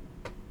what?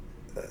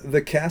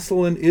 The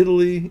castle in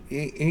Italy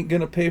ain't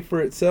gonna pay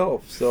for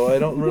itself, so I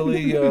don't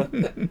really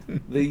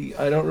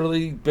I don't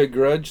really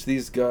begrudge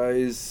these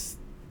guys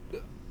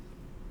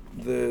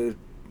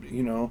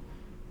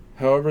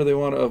however they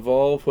want to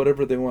evolve,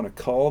 whatever they want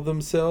to call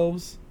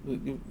themselves.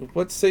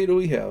 What say do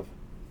we have?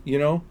 You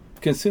know,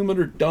 consume it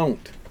or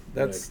don't.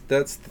 That's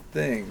the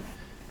thing.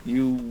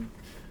 You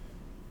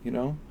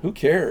know, who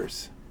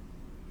cares?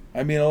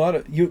 I mean,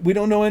 we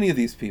don't know any of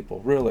these people,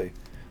 really.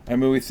 I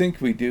mean, we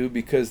think we do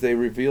because they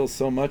reveal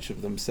so much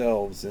of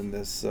themselves in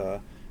this,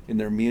 in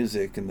their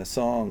music and the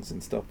songs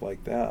and stuff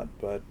like that.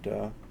 But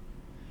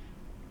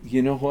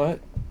you know what?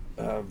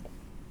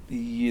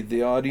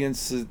 The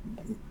audience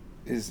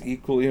is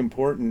equally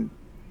important,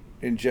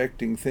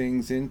 injecting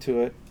things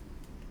into it.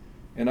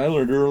 And I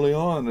learned early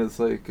on as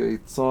like a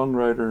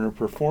songwriter and a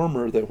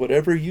performer that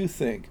whatever you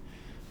think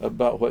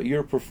about what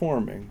you're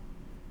performing,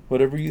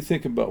 whatever you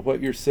think about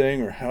what you're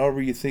saying or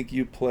however you think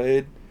you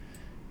played,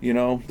 you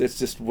know, that's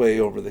just way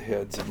over the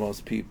heads of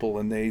most people,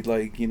 and they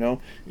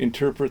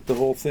interpret the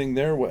whole thing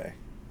their way.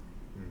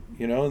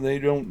 You know, and they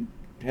don't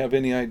have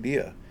any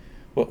idea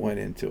what went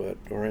into it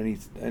or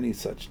any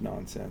such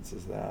nonsense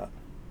as that.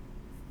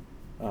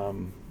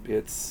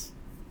 It's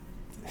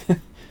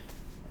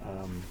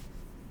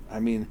I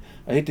mean,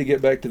 I hate to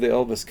get back to the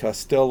Elvis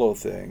Costello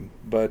thing,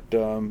 but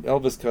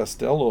Elvis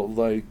Costello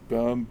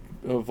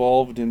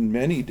evolved in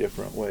many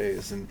different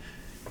ways, and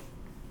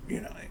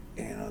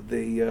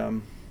they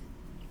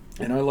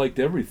and I liked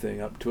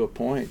everything up to a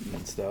point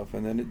and stuff,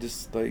 and then it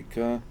just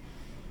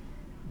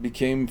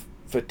became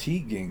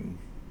fatiguing.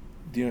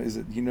 Do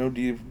you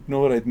know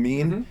what I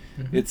mean?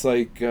 Mm-hmm. Mm-hmm. It's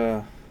like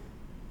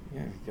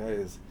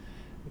guys.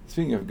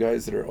 Speaking of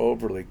guys that are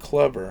overly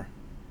clever,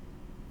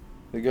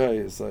 the guy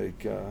is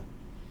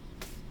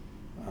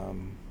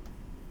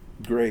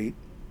great,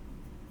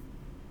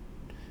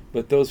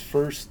 but those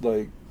first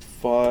 5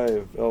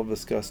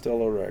 Elvis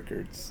Costello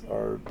records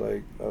are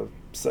of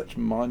such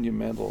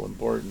monumental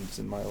importance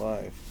in my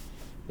life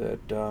that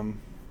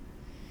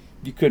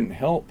you couldn't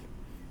help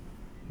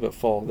but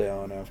fall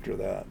down after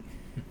that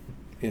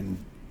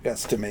in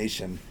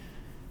estimation,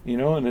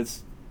 and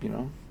it's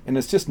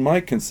just my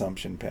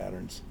consumption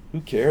patterns. Who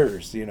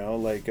cares?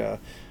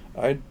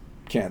 I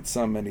can't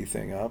sum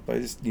anything up. I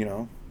just,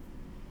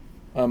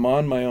 I'm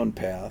on my own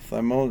path.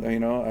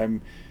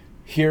 I'm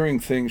hearing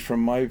things from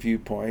my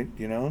viewpoint.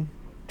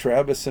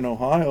 Travis in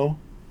Ohio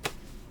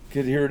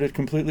could hear it a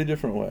completely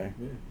different way.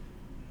 Yeah.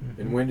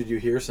 Mm-hmm. And when did you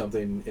hear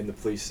something in the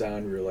Police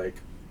sound where you're like,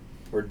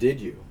 or did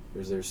you?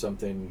 Was there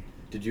something?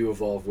 Did you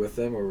evolve with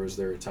them, or was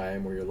there a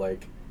time where you're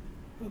like,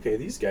 okay,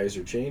 these guys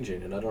are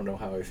changing, and I don't know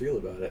how I feel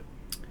about it?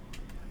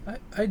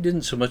 I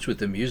didn't so much with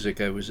the music.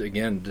 I was,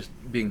 again, just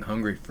being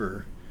hungry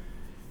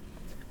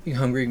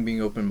and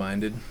being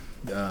open-minded.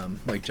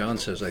 Like John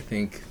says, I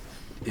think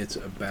it's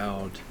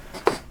about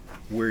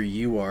where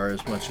you are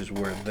as much as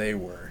where they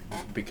were,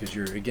 because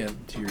you're, again,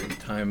 to your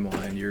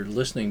timeline, you're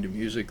listening to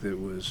music that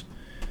was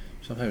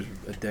sometimes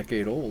a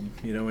decade old,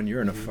 and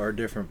you're in a far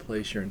different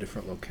place, you're in a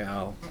different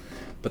locale,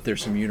 but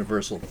there's some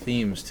universal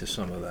themes to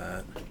some of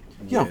that.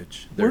 Yeah,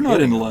 we're not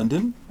in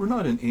London. We're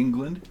not in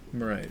England.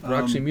 Right,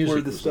 Roxy Music,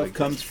 where the stuff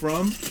comes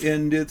from,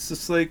 and it's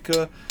just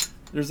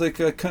there's a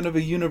kind of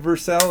a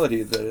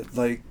universality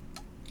that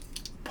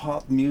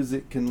pop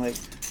music can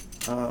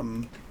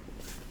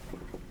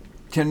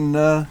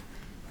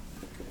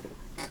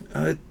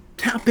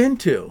tap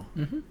into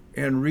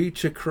and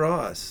reach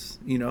across,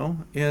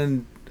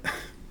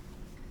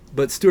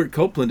 but Stuart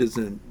Copeland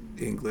isn't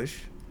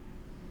English.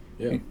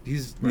 Yeah,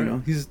 he's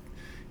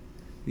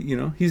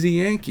he's a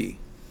Yankee.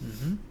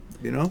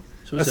 Mm-hmm.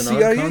 So it's a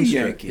CIA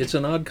Yankee. It's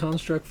an odd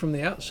construct from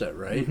the outset,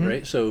 right? Mm-hmm.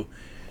 Right. So,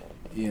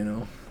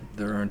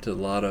 there aren't a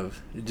lot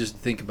of. Just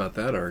think about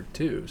that arc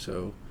too.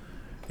 So,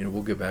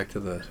 we'll get back to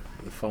the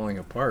falling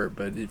apart.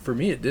 But for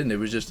me, it didn't. It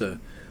was just it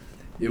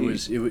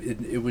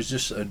was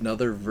just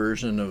another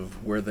version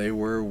of where they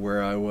were,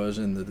 where I was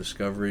in the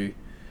discovery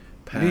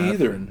path. Me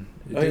either. And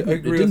I agree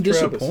it didn't with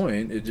Travis.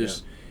 disappoint. It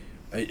just.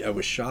 I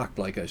was shocked,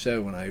 like I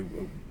said,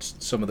 when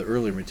some of the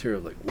earlier material,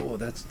 whoa,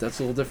 that's a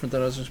little different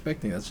than I was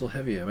expecting. That's a little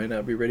heavy. I may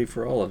not be ready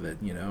for all of it,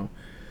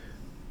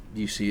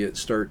 You see it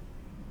start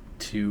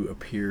to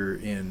appear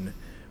in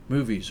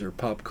movies or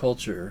pop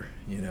culture.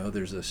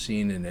 There's a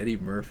scene in Eddie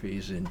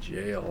Murphy's in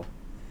jail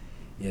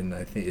in,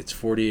 I think it's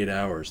 48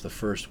 Hours, the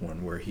first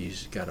one, where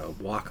he's got a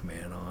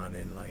Walkman on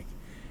in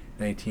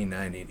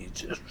 1990, and he's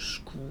just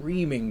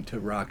screaming to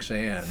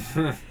Roxanne.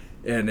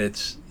 And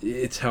it's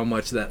how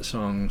much that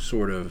song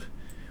sort of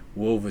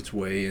wove its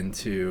way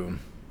into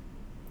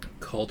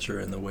culture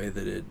in the way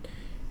that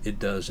it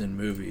does in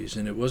movies.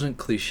 And it wasn't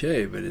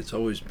cliche, but it's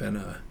always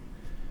been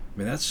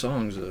that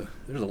song's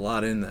there's a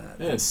lot in that.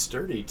 And it's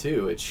sturdy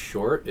too. It's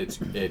short.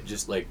 It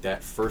just like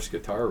that first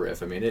guitar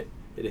riff. I mean, it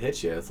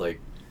hits you. It's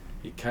like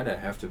you kind of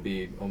have to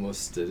be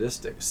almost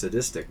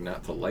sadistic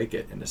not to like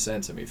it in a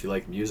sense. I mean, if you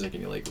like music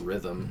and you like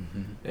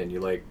rhythm and you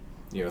like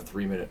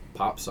 3-minute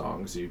pop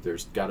songs,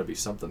 there's got to be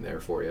something there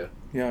for you.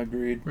 Yeah,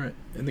 agreed. Right.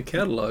 And the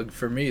catalog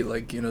for me,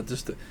 like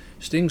just the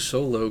Sting's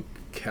solo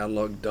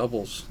catalog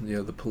doubles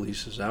the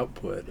Police's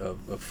output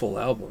of full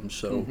albums.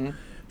 So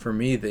for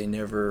me, they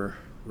never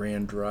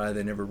ran dry.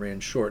 They never ran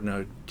short.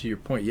 Now, to your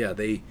point, yeah,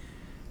 they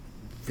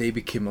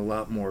became a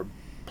lot more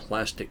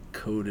plastic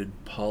coated,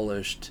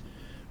 polished,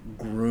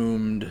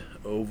 groomed,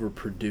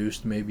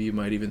 overproduced. Maybe you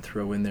might even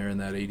throw in there in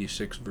that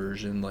 '86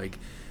 version, like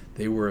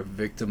they were a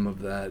victim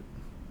of that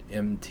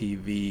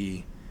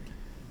MTV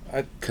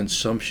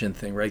consumption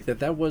thing, right?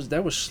 That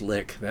was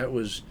slick. That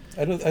was.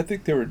 I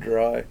think they were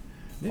dry,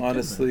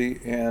 honestly,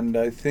 and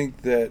I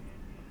think that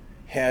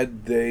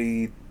had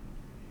they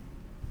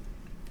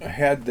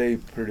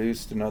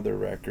produced another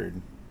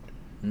record,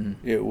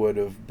 it would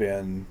have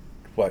been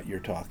what you're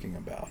talking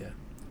about. Yeah,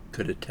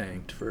 could have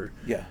tanked for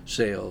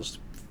sales.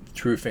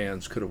 True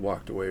fans could have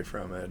walked away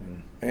from it,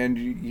 and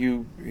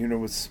you it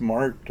was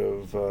smart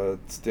of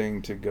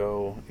Sting to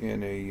go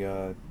in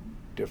a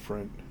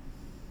different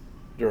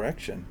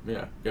direction.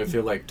 Yeah, I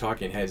feel like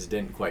Talking Heads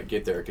didn't quite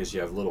get there because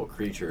you have Little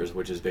Creatures,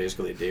 which is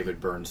basically a David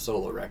Byrne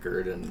solo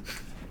record, and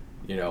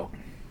at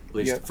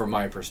least from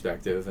my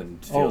perspective,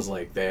 and feels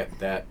like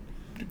that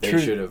they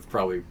should have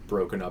probably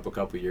broken up a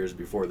couple years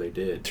before they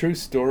did. True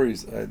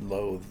Stories I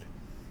loathed.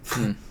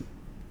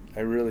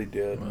 I really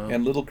did. Wow.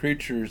 And Little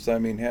Creatures, I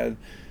mean, had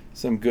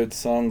some good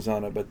songs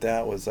on it, but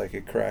that was like a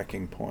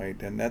cracking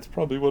point, and that's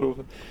probably what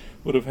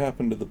would have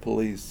happened to the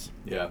Police.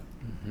 Yeah.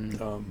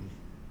 No,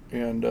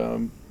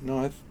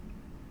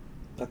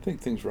 I think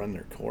things run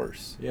their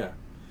course. Yeah.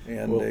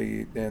 And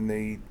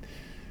they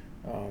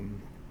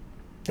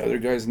other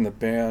guys in the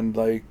band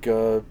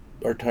are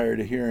tired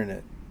of hearing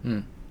it.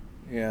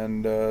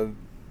 And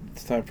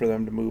it's time for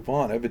them to move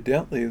on.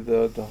 Evidently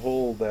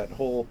that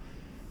whole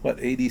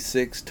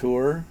 86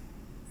 tour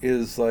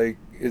is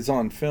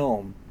on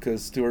film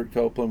because Stuart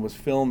Copeland was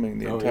filming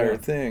the entire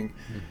thing,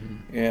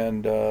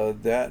 and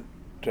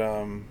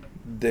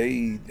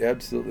they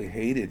absolutely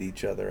hated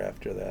each other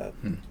after that,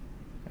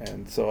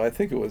 and so I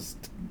think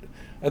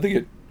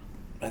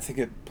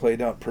it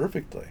played out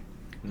perfectly.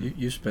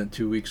 You spent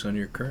 2 weeks on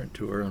your current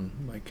tour on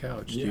my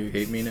couch. Yeah. Do you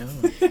hate me now?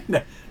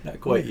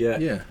 Not quite yet.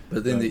 Yeah,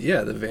 but then the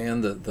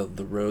van,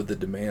 the road, the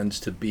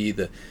demands to be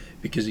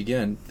because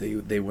again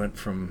they went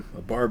from a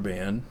bar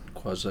band,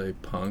 quasi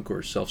punk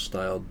or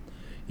self-styled,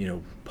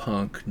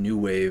 punk new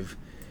wave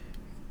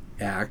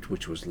act,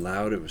 which was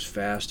loud, it was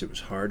fast, it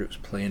was hard, it was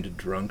playing to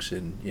drunks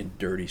in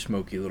dirty,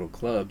 smoky little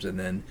clubs, and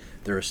then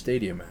they're a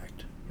stadium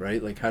act,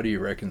 right? Like, how do you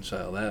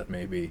reconcile that,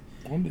 maybe,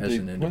 as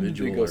an individual? When did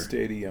they go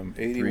stadium?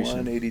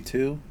 81,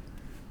 82?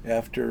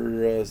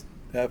 After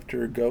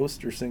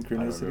Ghost or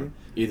Synchronicity?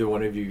 Either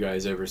one of you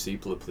guys ever see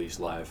Police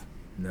live?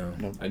 No.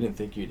 Nope. I didn't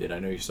think you did. I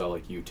know you saw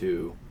U2.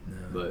 No.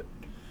 But,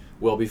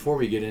 well, before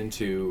we get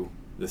into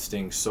the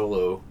Sting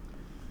solo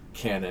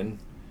canon,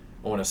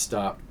 I want to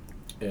stop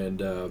and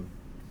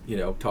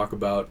talk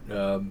about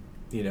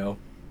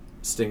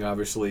Sting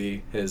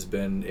obviously has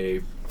been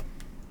a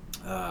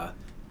I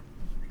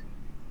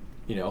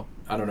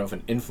don't know if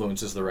an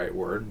influence is the right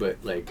word, but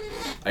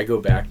I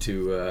go back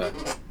to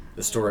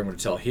the story I'm going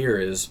to tell here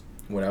is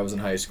when I was in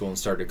high school and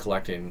started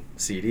collecting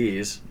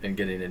CDs and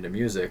getting into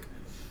music.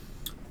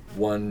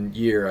 One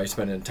year I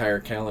spent an entire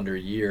calendar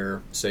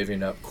year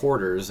saving up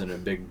quarters in a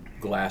big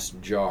glass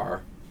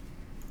jar,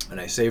 and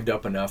I saved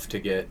up enough to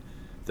get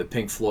the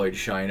Pink Floyd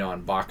Shine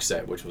On box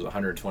set, which was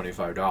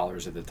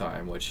 $125 at the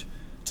time, which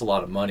it's a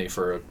lot of money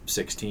for a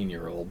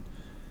 16-year-old.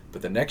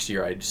 But the next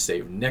year I just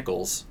saved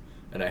nickels,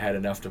 and I had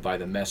enough to buy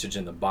the Message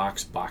in the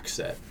Box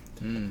set.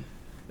 And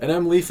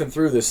I'm leafing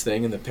through this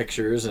thing and the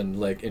pictures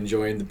and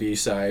enjoying the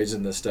B-sides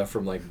and the stuff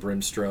from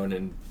Brimstone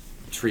and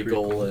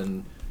Treacle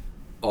and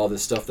all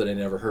this stuff that I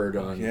never heard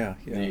on.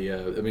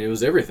 It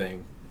was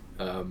everything.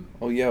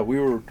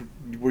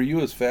 Were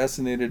you as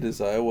fascinated as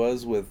I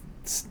was with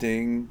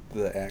Sting,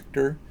 the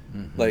actor,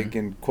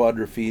 in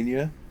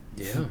Quadrophenia?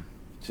 Yeah.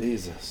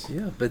 Jesus.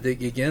 Yeah, but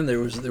again, there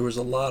was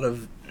a lot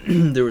of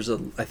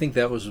I think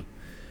that was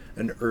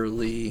an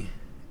early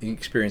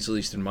experience, at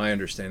least in my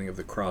understanding of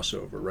the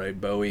crossover. Right,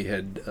 Bowie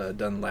had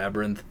done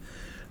Labyrinth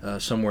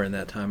somewhere in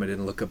that time. I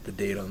didn't look up the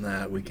date on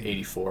that. We can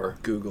 84.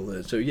 Google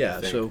it. So yeah,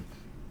 so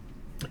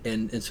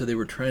and so they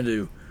were trying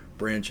to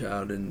branch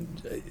out,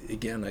 and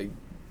again,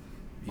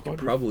 you could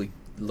probably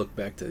look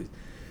back to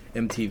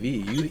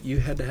MTV. You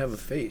had to have a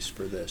face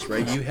for this,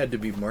 right? You had to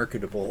be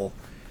marketable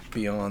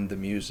beyond the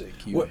music.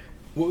 What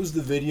was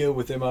the video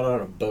with them out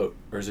on a boat,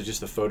 or is it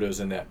just the photos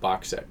in that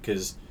box set?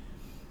 Because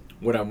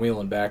what I'm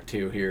wheeling back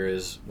to here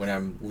is when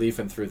I'm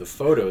leafing through the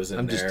photos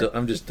I'm just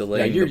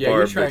delaying the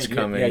barb that's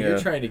coming. You're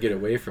trying to get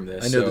away from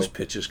this. I know this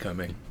pitch is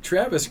coming.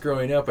 Travis,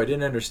 growing up, I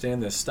didn't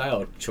understand this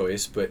style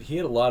choice, but he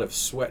had a lot of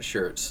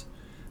sweatshirts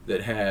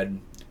that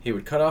he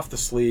would cut off the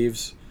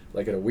sleeves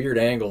like at a weird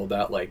angle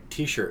about like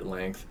t-shirt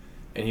length,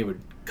 and he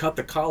would cut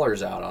the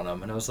collars out on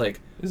them, and I was like,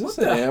 "Is this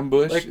an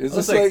ambush? Is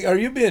this like, are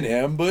you being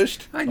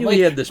ambushed?" I knew he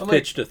had this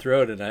pitch to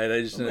throw tonight.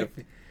 I just didn't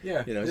know.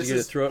 Yeah, is he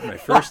going to throw it in my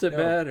first at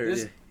bat, or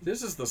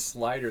this is the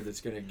slider that's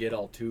going to get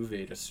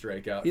Altuve to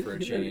strike out for a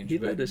change. He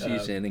let us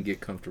ease in and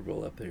get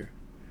comfortable up there.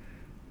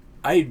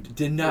 I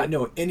did not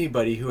know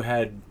anybody who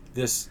had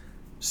this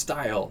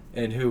style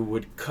and who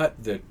would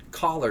cut the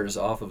collars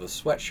off of a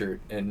sweatshirt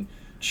and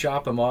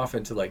chop them off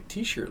into like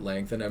t-shirt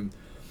length. And I'm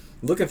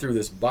looking through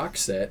this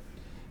box set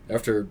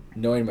after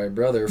knowing my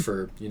brother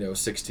for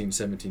 16,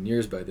 17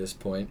 years by this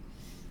point,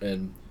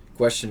 and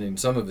questioning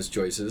some of his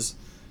choices,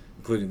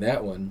 including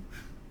that one.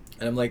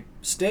 And I'm like,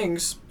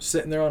 Sting's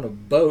sitting there on a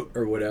boat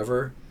or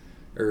whatever,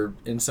 or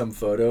in some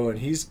photo, and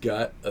he's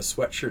got a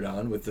sweatshirt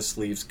on with the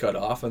sleeves cut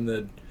off and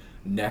the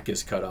neck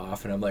is cut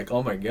off. And I'm like,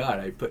 oh my God,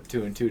 I put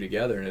two and two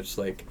together, and it's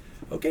like,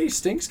 okay,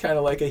 Sting's kind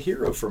of like a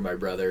hero for my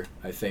brother,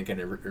 I think,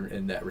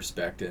 in that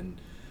respect. And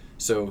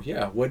so,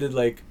 yeah,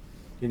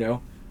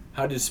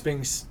 how did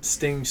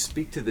Sting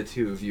speak to the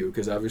two of you?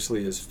 Because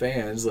obviously as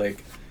fans,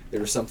 like, there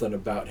was something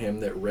about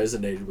him that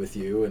resonated with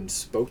you and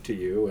spoke to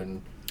you.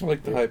 And I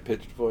like the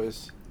high-pitched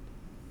voice.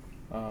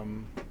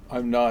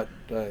 I'm not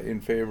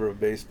in favor of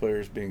bass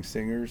players being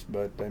singers,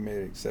 but I made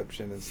an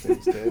exception in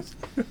Sting's case.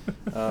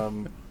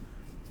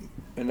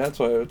 And that's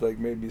why it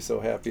made me so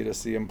happy to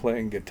see him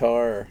playing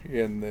guitar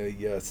in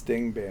the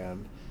Sting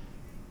band.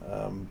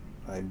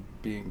 I'm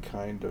being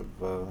kind of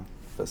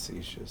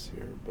facetious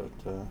here, but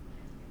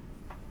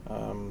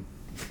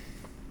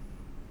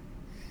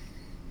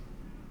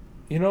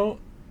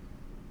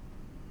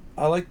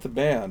I liked the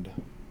band.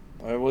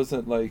 I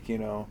wasn't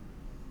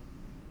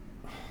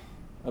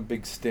a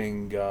big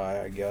Sting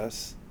guy, I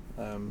guess.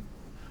 I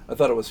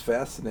thought it was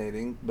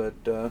fascinating, but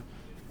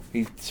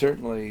he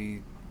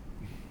certainly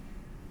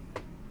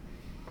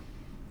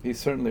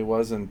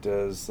wasn't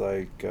as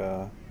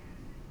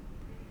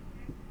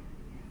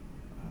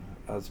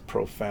as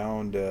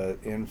profound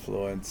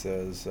influence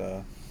as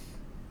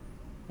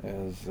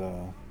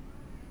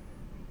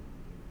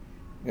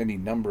any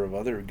number of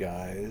other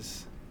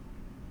guys.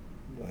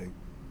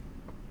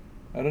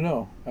 I don't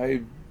know.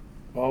 I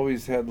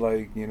always had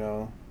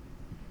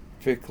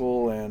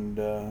fickle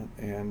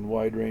and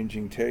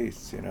wide-ranging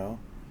tastes,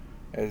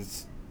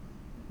 as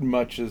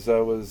much as I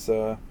was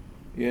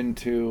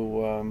into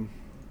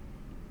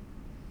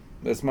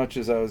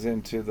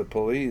the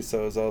Police,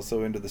 I was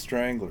also into the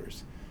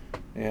Stranglers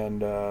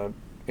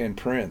and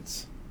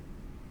Prince.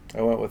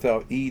 I went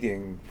without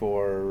eating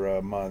for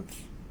a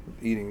month,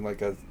 eating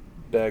like a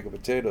bag of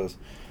potatoes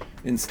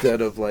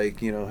instead of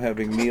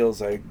having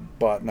meals I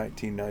bought in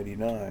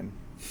 1999.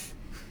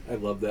 I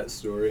love that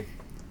story.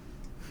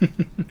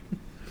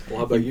 Well,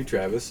 how about you,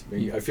 Travis?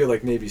 I feel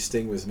like maybe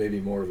Sting was maybe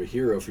more of a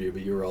hero for you,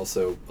 but you were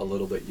also a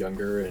little bit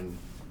younger and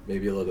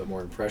maybe a little bit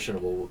more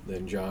impressionable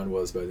than John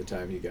was by the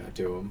time you got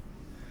to him.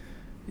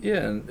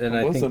 Yeah, and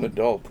I was think an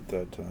adult at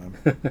that time.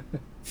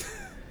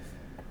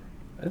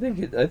 I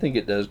think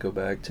it does go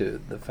back to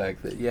the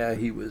fact that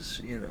he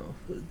was,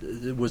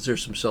 was there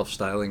some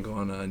self-styling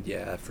going on?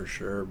 Yeah, for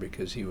sure,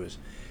 because he was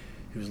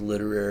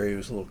literary, he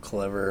was a little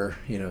clever,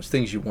 it's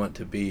things you want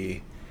to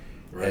be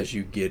as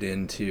you get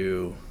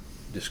into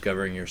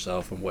discovering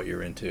yourself and what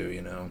you're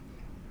into,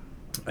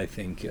 I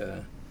think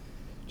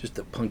just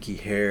the punky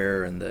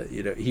hair and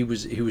he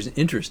was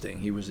interesting.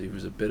 He was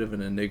a bit of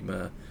an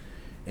enigma,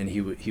 and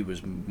he was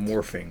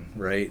morphing,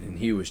 right? And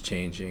he was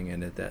changing,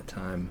 and at that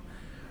time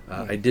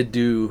I did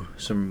do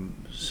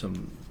some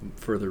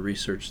further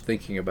research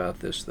thinking about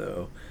this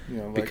though,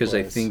 because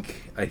I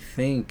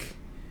think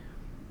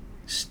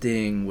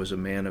Sting was a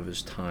man of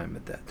his time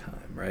at that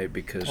time, right?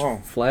 Because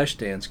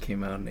Flashdance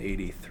came out in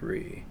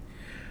 '83.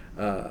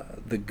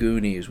 The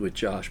Goonies with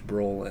Josh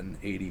Brolin,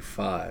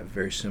 '85,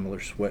 very similar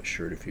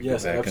sweatshirt if you go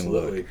back and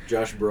look.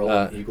 Josh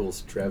Brolin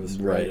equals Travis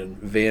Dryden.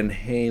 Right. Van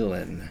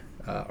Halen,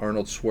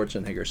 Arnold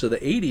Schwarzenegger. So the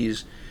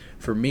 '80s,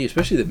 for me,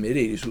 especially the mid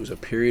 '80s, was a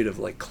period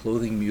of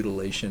clothing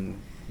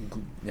mutilation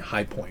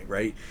high point,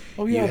 right?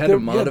 Oh yeah, you had to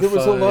modify, there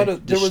was a lot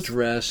of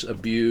distress,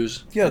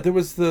 abuse. Yeah, there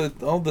was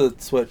all the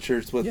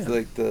sweatshirts with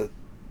the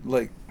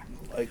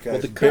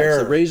cuts,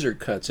 the razor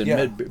cuts,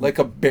 and like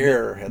a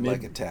bear had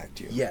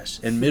attacked you. Yes,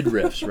 and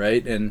midriffs,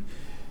 right? And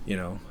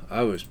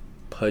I was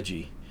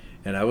pudgy,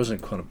 and I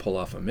wasn't going to pull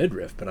off a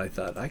midriff, but I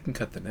thought I can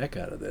cut the neck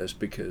out of this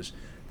because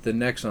the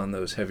necks on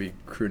those heavy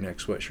crew neck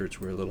sweatshirts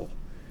were a little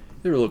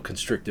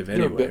constrictive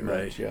anyway,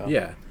 right? Much, yeah.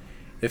 Yeah,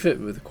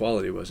 the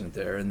quality wasn't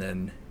there, and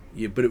then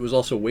but it was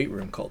also weight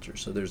room culture.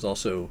 So there's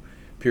also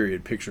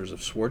period pictures of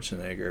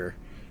Schwarzenegger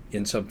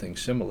in something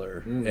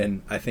similar,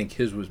 and I think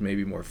his was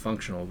maybe more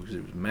functional because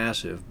it was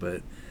massive.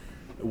 But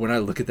when I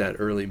look at that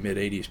early mid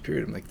 '80s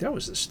period, I'm like, that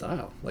was the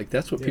style. Like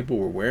that's what people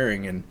were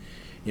wearing, and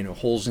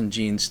holes in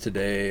jeans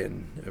today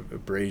and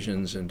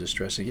abrasions and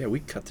distressing. Yeah,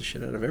 we cut the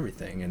shit out of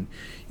everything, and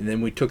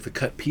then we took the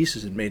cut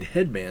pieces and made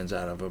headbands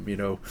out of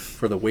them,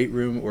 for the weight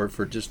room or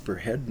for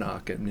head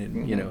knocking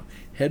and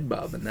head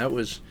bob, and that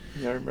was.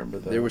 Yeah, I remember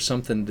that. There was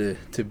something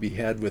to be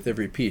had with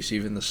every piece.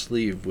 Even the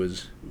sleeve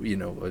was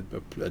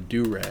a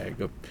do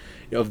rag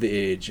of the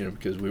age,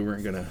 because we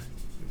weren't gonna.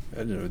 I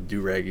didn't know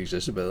do rag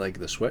existed, but like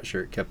the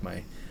sweatshirt kept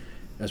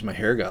as my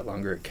hair got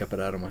longer, it kept it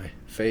out of my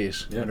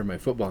face under my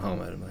football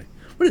helmet. I'm like,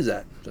 what is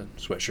that? It's a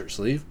sweatshirt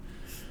sleeve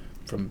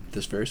from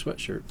this very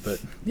sweatshirt.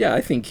 But yeah,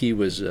 I think he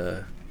was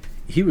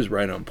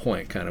right on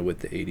point kind of with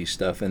the 80s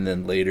stuff. And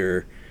then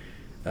later,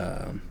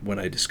 when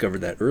I discovered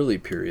that early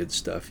period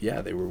stuff,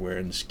 they were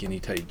wearing skinny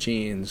tight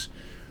jeans,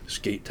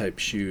 skate type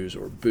shoes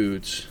or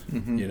boots,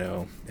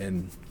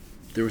 and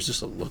there was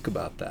just a look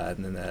about that.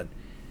 And then that,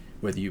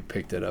 whether you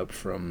picked it up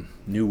from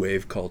new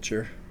wave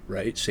culture,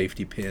 right?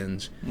 Safety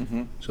pins,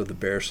 so the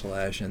bear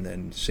slash and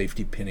then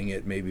safety pinning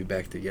it maybe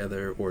back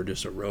together, or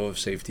just a row of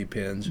safety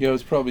pins. Yeah, it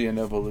was probably an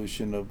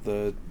evolution of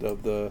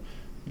the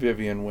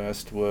Vivian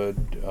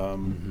Westwood,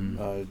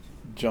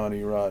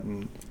 Johnny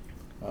Rotten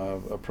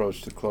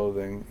approach to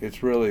clothing.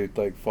 It's really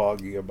like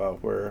foggy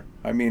about where.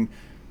 I mean,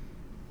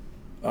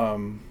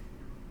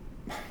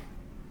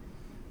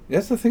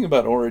 that's the thing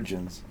about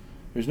origins.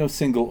 There's no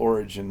single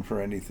origin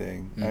for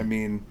anything. I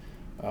mean,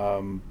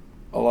 a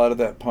lot of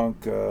that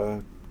punk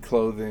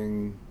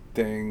clothing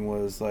thing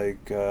was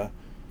like,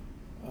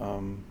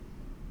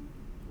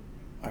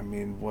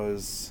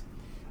 was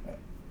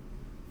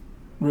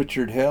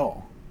Richard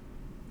Hell.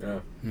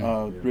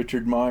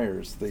 Richard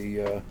Myers,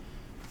 the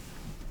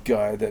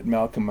guy that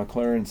Malcolm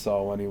McLaren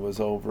saw when he was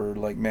over,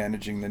 like,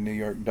 managing the New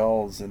York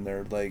Dolls in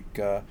their, like,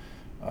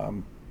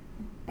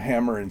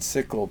 hammer and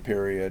sickle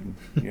period,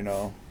 and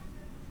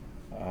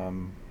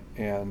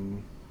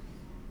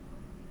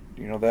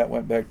that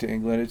went back to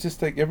England. It's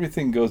just like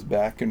everything goes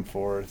back and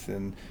forth,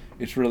 and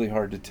it's really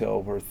hard to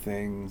tell where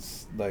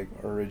things like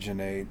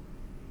originate,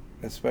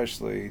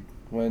 especially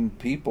when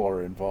people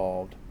are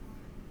involved.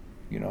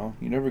 You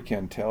never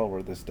can tell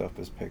where this stuff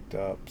is picked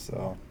up.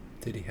 So,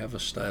 did he have a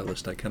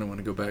stylist? I kind of want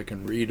to go back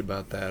and read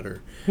about that,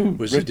 or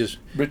was he just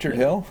Richard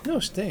Hill? No,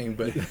 Sting,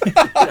 but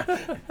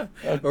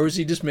or was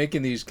he just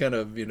making these kind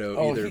of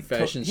either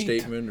fashion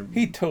statement? Or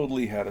he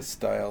totally had a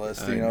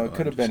stylist. It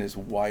could have been his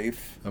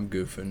wife. I'm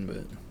goofing,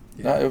 but.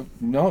 Yeah.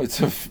 No,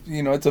 it's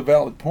a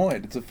valid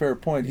point. It's a fair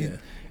point. Yeah.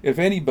 If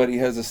anybody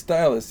has a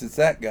stylist, it's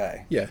that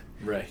guy. Yeah,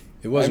 right.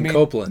 It wasn't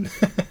Copeland.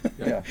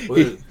 Yeah,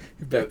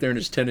 back there in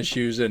his tennis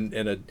shoes and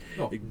a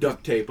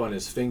duct tape on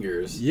his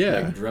fingers. Yeah,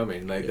 like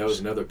drumming. Like that was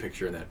another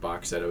picture in that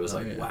box set. It was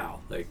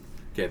wow, like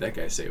okay, that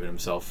guy's saving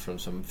himself from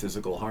some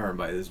physical harm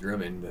by this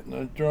drumming.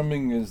 But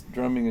drumming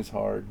is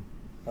hard.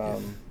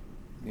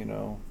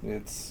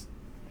 It's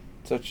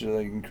such an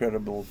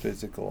incredible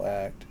physical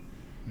act.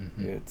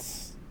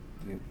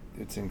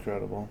 It's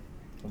incredible.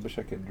 I wish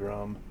I could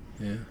drum.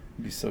 Yeah.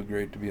 It'd be so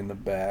great to be in the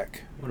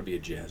back. I want to be a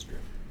jazz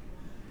drummer.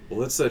 Well,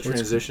 let's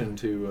transition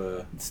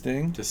to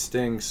Sting? To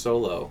Sting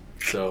solo.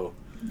 So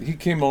he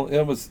came on.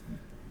 It was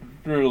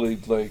really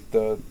like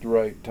the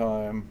right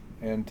time,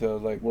 and to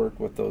like work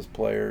with those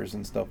players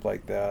and stuff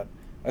like that.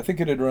 I think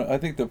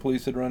the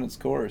Police had run its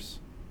course.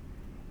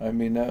 I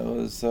mean, that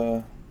was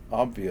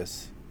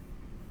obvious.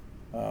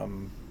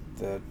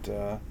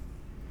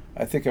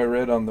 I think I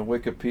read on the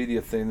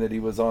Wikipedia thing that he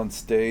was on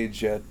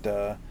stage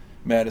at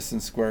Madison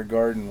Square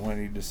Garden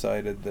when he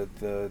decided that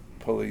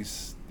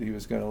he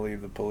was going to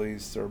leave the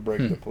Police or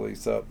break the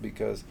Police up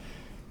because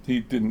he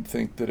didn't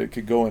think that it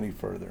could go any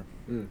further.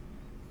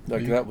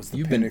 Like that was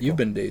the pinnacle.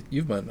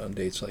 You've been on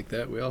dates like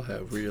that. We all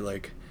have, where you're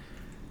like,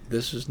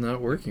 this is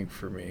not working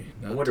for me.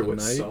 I wonder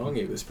what song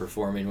he was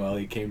performing while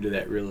he came to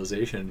that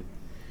realization.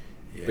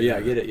 Yeah. But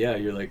I get it. Yeah,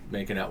 you're like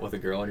making out with a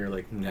girl and you're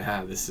like,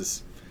 nah,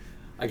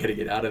 I got to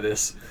get out of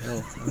this.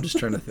 Well, I'm just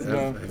trying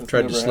to. I've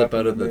tried to slip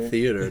out of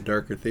the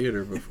darker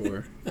theater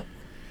before.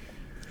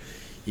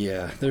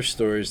 Yeah, there's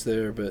stories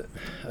there, but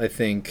I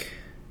think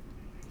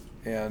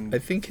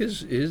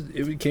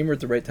it came at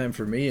the right time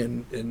for me,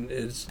 and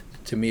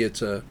to me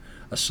it's a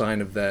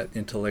sign of that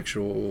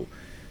intellectual,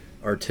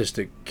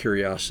 artistic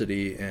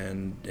curiosity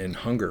and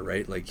hunger,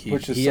 right? Like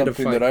which is he something had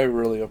to find, that I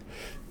really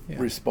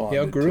responded. He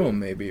outgrew to. him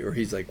maybe, or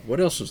he's like, what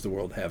else does the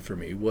world have for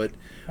me? What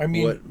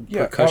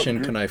yeah,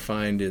 percussion can I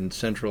find in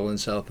Central and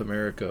South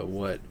America?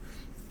 What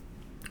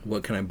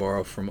can I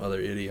borrow from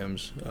other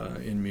idioms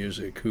in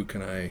music? Who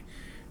can I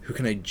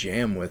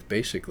jam with?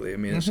 Basically, I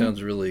mean, it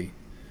sounds really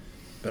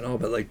banal,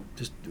 but like,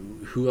 just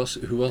who else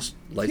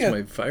lights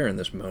my fire in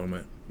this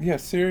moment? Yeah,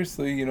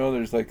 seriously,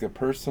 there's like a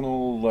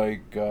personal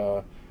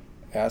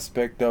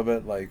aspect of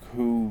it, like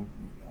who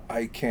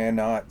I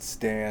cannot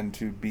stand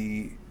to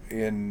be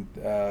in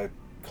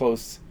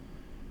close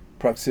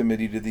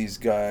proximity to these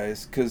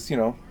guys, because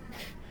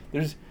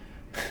there's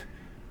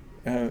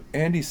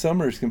Andy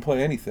Summers can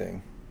play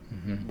anything,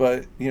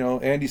 but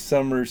Andy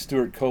Summers,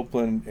 Stuart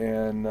Copeland,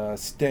 and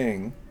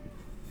Sting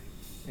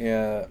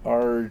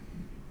are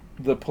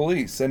the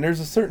Police, and there's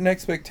a certain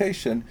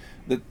expectation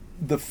that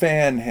the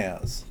fan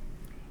has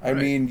I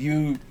mean,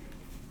 you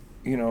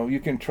know, you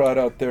can trot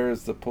out there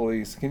as the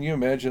Police. Can you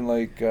imagine,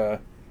 like,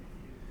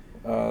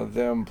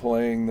 them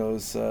playing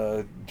those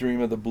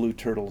Dream of the Blue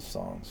Turtles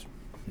songs?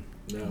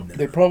 No.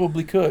 They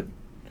probably could.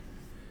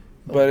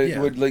 But it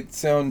would, like,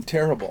 sound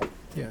terrible.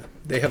 Yeah,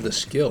 they have the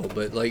skill,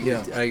 but like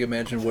I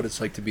imagine what it's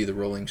like to be the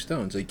Rolling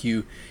Stones. Like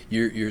you're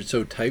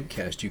so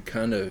typecast. You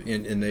kind of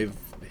and they've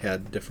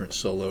had different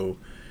solo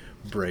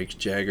breaks.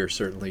 Jagger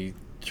certainly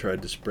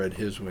tried to spread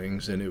his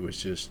wings, and it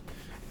was just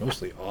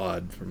mostly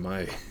odd from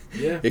my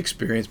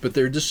experience. But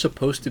they're just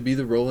supposed to be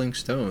the Rolling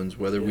Stones,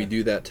 whether we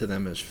do that to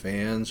them as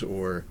fans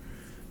or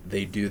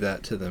they do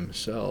that to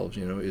themselves.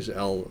 You know,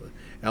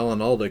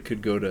 Alan Alda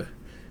could go to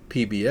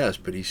PBS,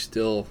 but he's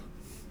still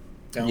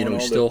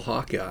he's still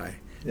Hawkeye.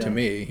 To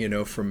me, you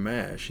know, from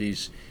MASH,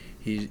 he's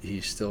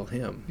still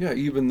him. Yeah,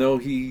 even though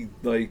he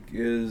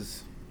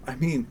is, I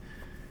mean,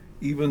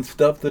 even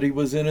stuff that he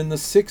was in the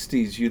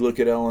 '60s, you look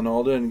at Alan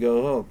Alda and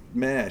go, "Oh,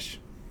 MASH."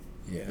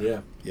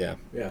 Yeah.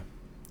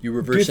 You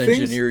reverse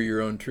engineer your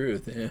own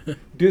truth.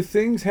 Do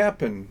things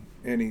happen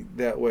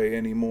that way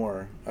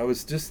anymore? I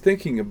was just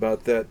thinking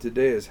about that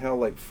today, is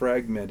how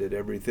fragmented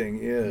everything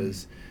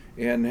is,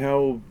 and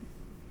how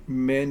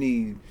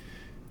many,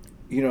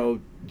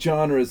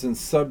 genres and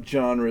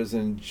subgenres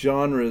and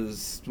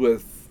genres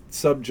with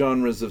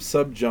subgenres of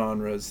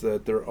subgenres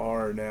that there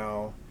are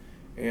now.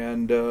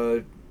 And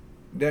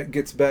that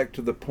gets back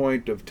to the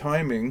point of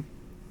timing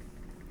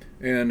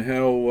and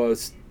how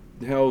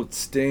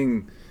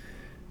Sting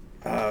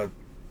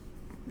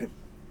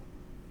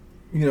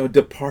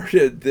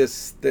departed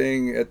this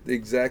thing at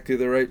exactly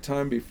the right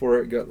time before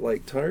it got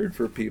tired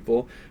for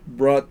people,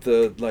 brought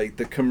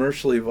the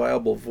commercially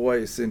viable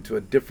voice into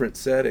a different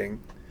setting,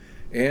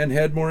 and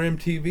had more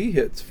MTV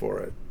hits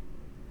for it.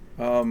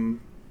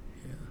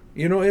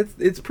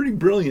 It's pretty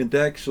brilliant,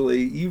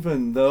 actually,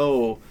 even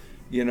though,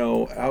 you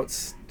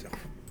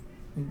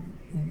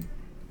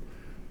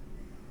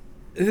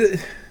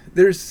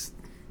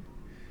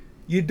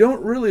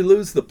don't really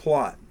lose the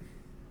plot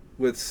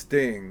with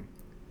Sting.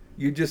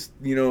 You just,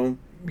 you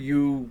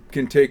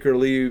can take or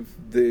leave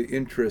the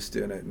interest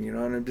in it, and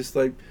I'm just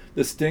the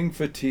Sting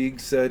fatigue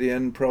set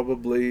in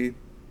probably,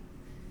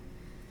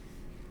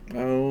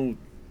 90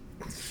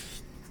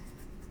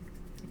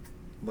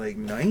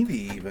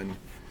 even.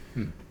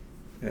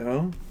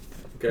 Okay,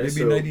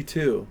 maybe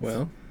 92.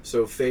 Well,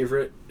 so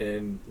favorite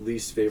and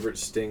least favorite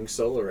Sting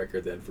solo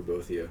record then for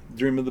both of you?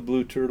 Dream of the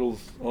Blue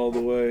Turtles all the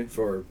way.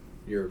 For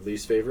your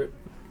least favorite?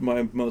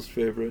 My most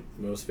favorite.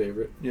 Most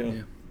favorite?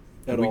 Yeah.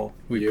 All.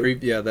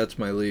 That's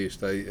my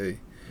least. I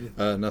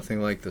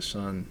Nothing Like the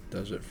Sun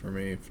does it for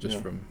me,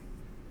 just from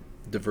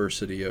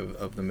diversity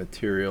of the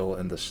material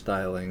and the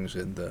stylings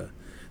and the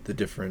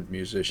different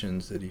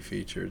musicians that he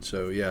featured.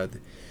 So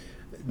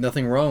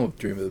nothing wrong with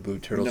Dream of the Blue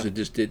Turtles. No. It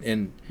just did,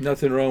 and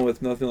nothing wrong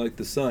with Nothing Like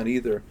the Sun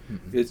either.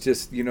 Mm-hmm. It's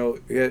just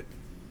it.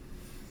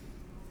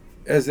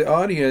 As the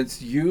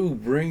audience, you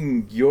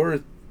bring your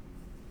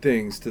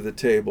things to the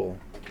table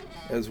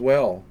as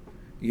well,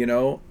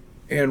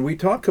 and we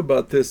talk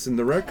about this in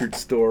the record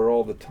store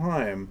all the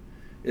time.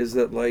 Is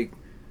that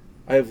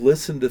I've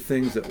listened to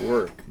things at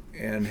work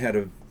and had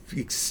a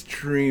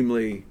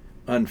extremely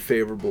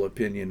unfavorable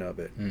opinion of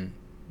it.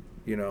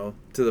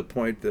 To the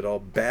point that I'll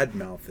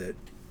badmouth it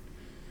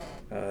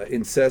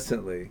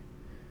incessantly.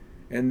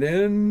 And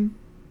then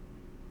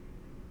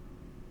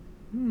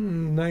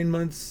 9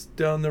 months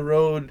down the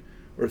road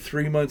or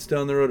 3 months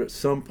down the road, at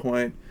some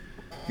point,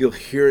 you'll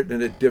hear it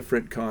in a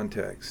different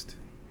context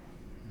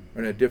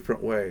or in a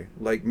different way,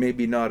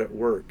 maybe not at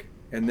work.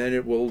 And then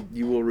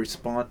you will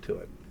respond to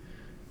it.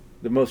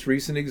 The most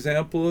recent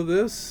example of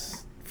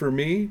this, for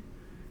me,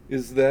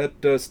 is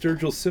that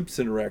Sturgill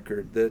Simpson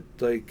record that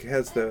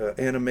has the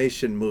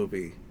animation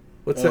movie.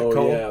 What's that called?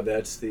 Oh yeah,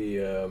 that's the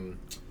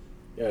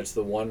it's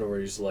the one where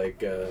he's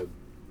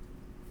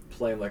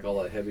playing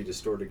all that heavy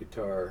distorted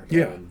guitar.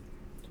 Yeah.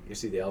 You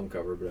see the album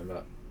cover, but I'm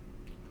not.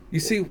 You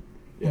see,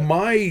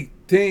 my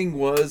thing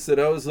was that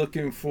I was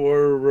looking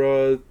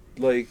for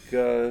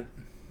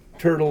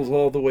Turtles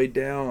All the Way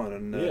Down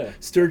and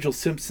Sturgill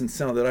Simpson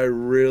sound that I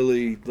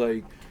really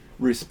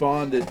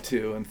responded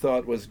to and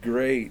thought was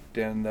great.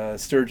 And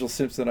Sturgill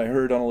Simpson I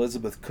heard on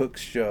Elizabeth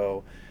Cook's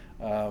show,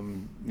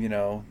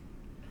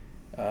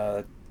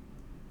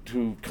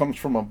 who comes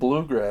from a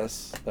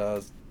bluegrass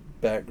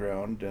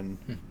background, and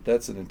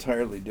that's an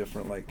entirely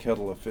different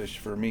kettle of fish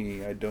for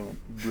me. I don't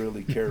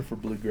really care for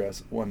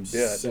bluegrass one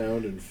bit.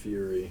 Sound and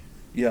Fury.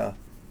 Yeah.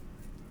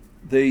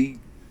 A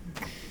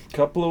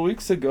couple of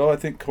weeks ago, I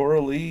think Cora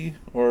Lee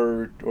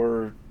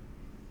or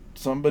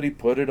somebody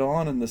put it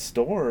on in the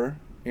store,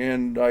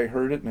 and I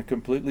heard it in a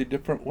completely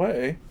different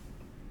way,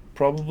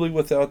 probably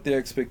without the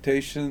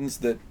expectations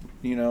that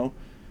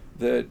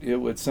that it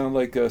would sound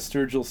like a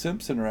Sturgill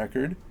Simpson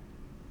record,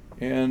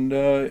 and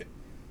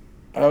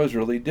I was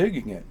really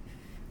digging it.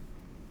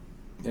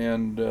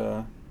 And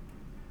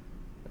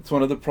it's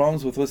one of the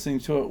problems with listening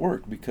to it at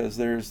work, because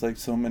there's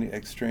so many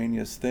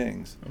extraneous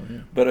things. Oh, yeah.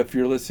 But if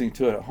you're listening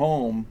to it at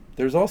home,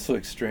 there's also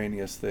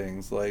extraneous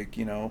things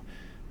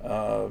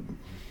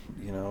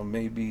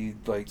maybe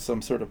like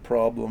some sort of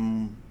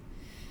problem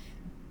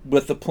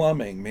with the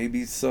plumbing,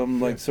 maybe some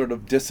like sort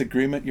of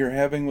disagreement you're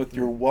having with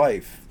your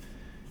wife,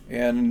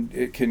 and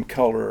it can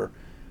color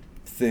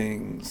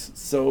things.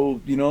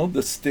 So,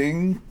 the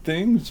Sting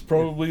thing is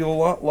probably a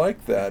lot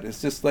like that.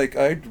 It's just like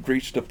I'd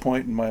reached a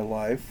point in my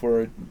life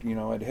where,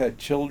 I'd had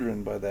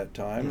children by that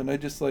time, and I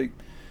just like,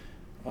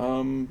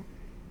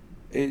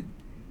 it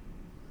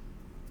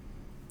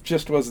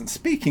just wasn't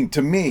speaking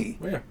to me.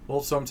 Yeah.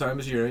 Well,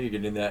 sometimes, you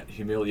get in that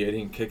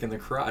humiliating kick in the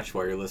crotch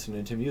while you're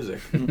listening to music.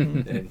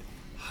 And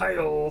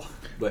hi-oh.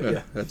 But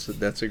yeah.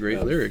 That's a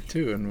great lyric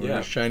too. And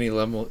we're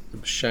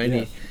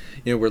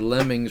we're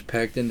lemmings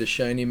packed into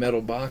shiny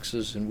metal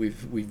boxes, and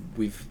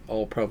we've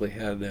all probably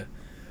had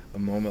a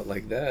moment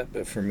like that.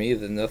 But for me,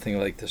 Nothing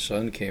Like the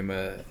Sun came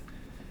at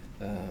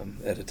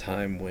a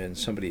time when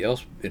somebody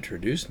else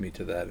introduced me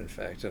to that, in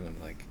fact, and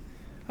I'm like,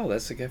 oh,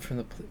 that's the guy from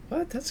the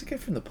what? That's the guy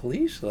from the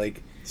Police?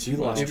 Like, so you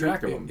lost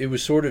track of him. It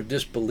was sort of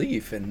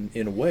disbelief in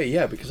a way,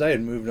 yeah, because I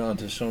had moved on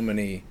to so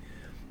many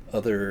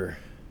other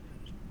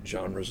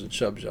genres and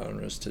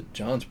subgenres. To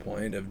John's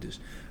point of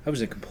just, I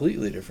was in a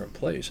completely different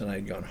place, and I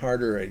had gone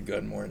harder, I'd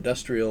gone more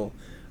industrial,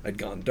 I'd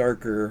gone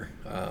darker,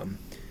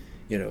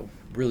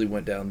 really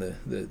went down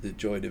the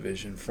Joy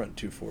Division, Front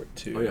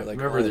 242. Oh yeah, like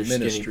remember their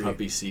Ministry. Skinny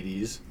Puppy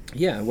CDs?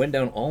 Yeah, I went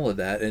down all of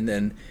that, and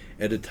then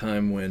at a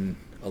time when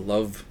a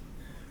love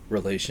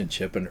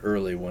relationship, an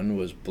early one,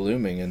 was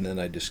blooming, and then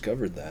I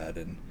discovered that,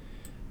 and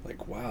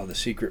like, wow, the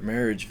secret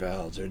marriage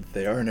vows,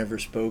 they are never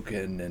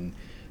spoken, and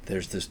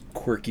there's this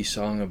quirky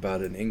song about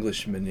an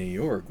Englishman in New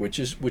York, which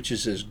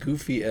is as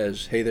goofy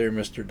as Hey There,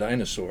 Mr.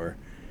 Dinosaur,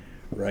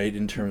 right,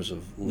 in terms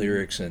of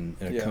lyrics and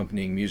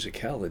accompanying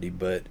musicality,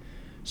 but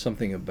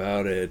something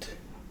about it,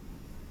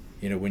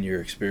 when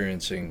you're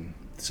experiencing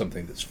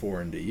something that's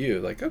foreign to you,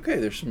 like, okay,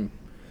 there's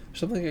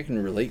something I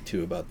can relate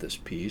to about this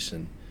piece.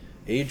 And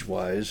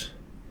age-wise,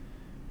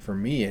 for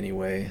me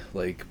anyway,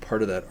 like,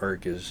 part of that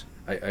arc is,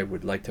 I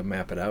would like to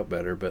map it out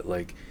better, but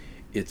like,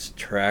 it's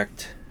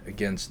tracked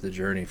against the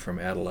journey from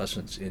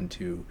adolescence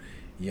into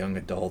young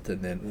adult,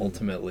 and then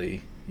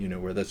ultimately,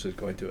 where this is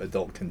going to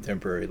adult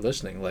contemporary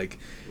listening. Like,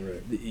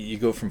 you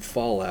go from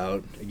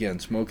Fallout, again,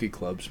 Smoky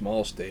Club,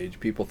 small stage,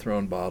 people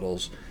throwing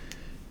bottles,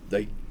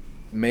 like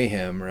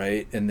mayhem,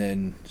 right? And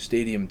then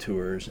stadium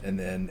tours, and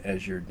then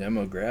as your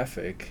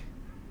demographic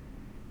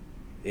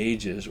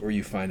ages, or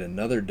you find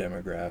another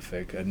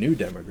demographic, a new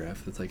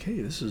demographic that's like,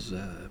 hey, this is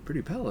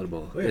pretty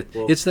palatable.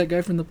 It's that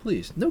guy from the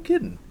Police. No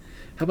kidding.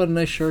 How about a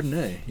nice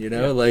Chardonnay?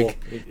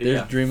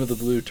 There's Dream of the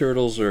Blue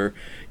Turtles, or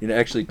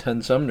actually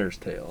Ton Sumner's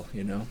Tale.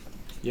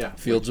 Yeah,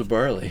 Fields of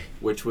Barley,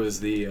 which was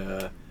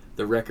the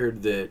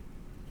record that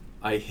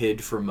I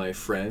hid from my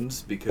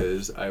friends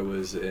because I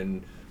was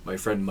in. My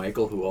friend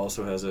Michael, who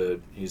also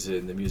he's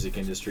in the music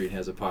industry and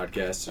has a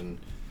podcast, and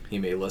he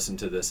may listen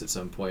to this at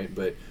some point,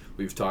 but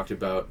we've talked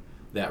about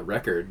that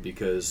record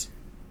because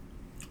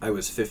I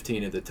was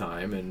 15 at the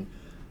time, and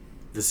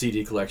the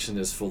CD collection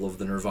is full of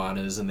the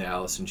Nirvanas and the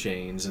Alice in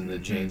Chains and the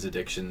Jane's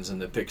Addictions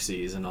and the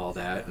Pixies and all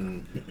that,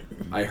 and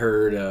I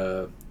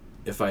heard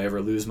If I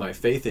Ever Lose My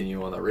Faith in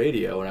You on the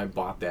radio, and I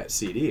bought that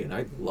CD, and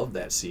I love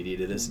that CD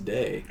to this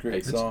day.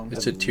 Great song.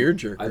 It's a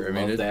tearjerker. I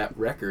love that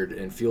record,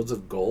 and Fields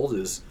of Gold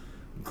is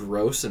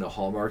gross in a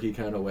Hallmarky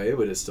kind of way,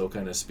 but it still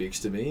kind of speaks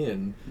to me,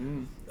 and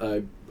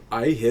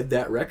I hid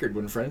that record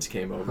when friends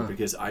came over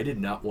because I did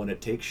not want to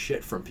take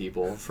shit from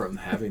people from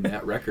having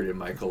that record in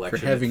my collection.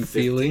 For having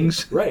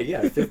feelings? Right,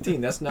 yeah, 15.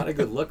 That's not a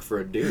good look for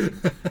a dude.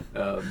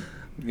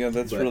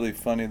 That's really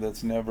funny.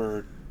 That's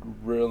never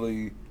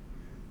really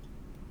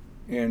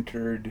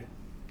entered.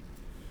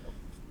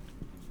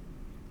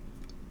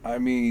 I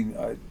mean,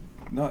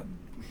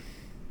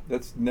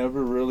 that's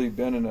never really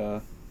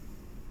been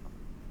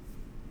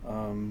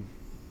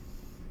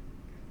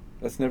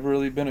that's never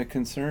really been a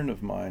concern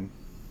of mine.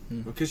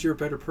 Because you're a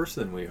better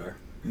person than we are.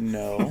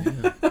 No.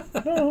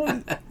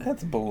 No,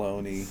 that's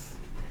baloney.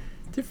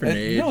 Different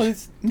age. I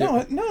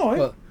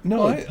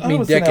mean,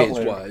 was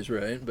decades-wise,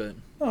 right? But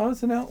no, I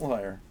was an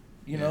outlier.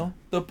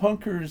 The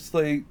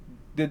punkers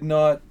did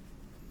not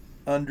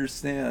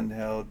understand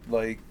how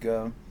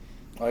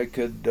I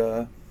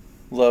could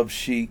love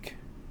Chic.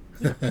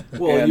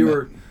 Well, and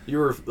you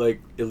were like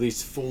at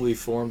least fully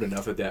formed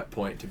enough at that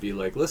point to be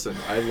like, listen,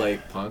 I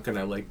like punk and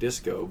I like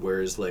disco,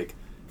 whereas like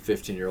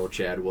 15-year-old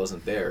Chad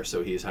wasn't there,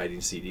 so he's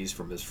hiding CDs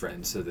from his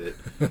friends so that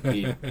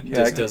he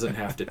just doesn't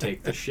have to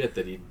take the shit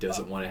that he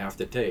doesn't want to have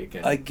to take.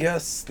 And I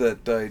guess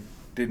that I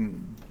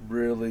didn't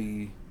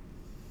really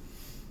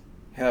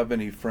have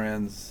any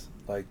friends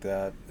like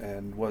that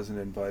and wasn't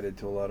invited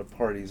to a lot of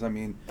parties. I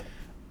mean,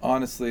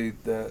 honestly,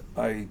 that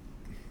I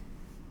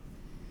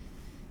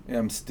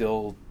am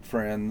still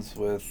friends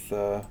with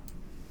the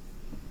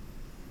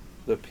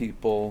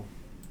people.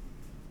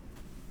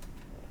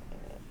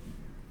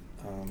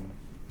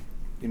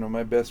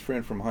 My best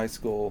friend from high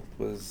school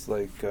was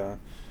like the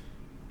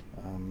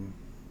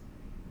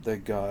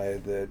guy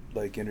that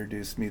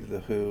introduced me to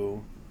the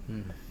Who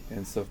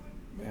and stuff.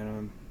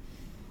 And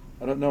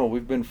I don't know.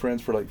 We've been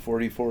friends for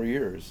 44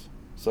 years.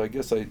 So I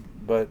guess if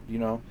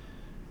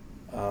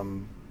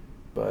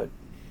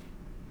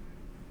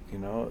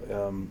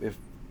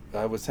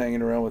I was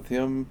hanging around with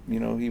him,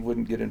 he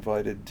wouldn't get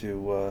invited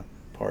to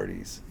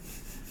parties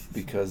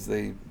because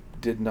they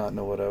did not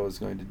know what I was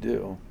going to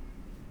do.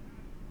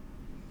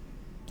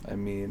 I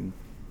mean,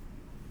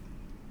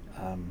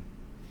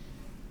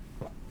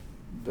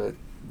 but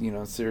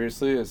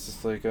seriously, it's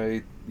just like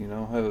I've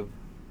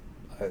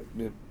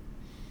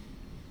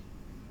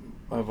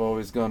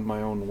always gone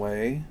my own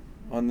way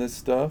on this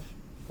stuff.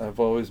 I've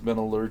always been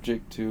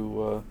allergic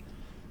to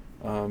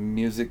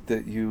music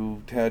that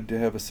you had to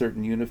have a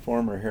certain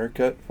uniform or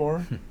haircut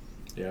for.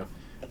 Yeah.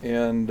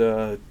 And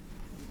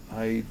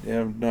I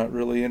am not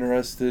really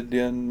interested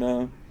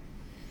in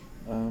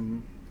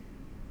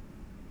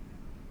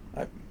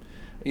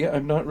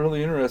I'm not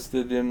really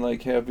interested in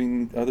like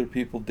having other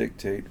people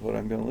dictate what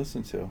I'm going to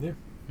listen to. Yeah.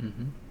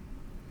 Mm-hmm.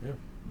 Yeah.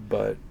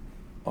 But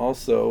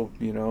also,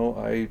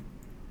 I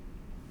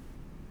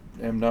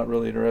am not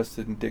really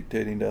interested in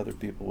dictating to other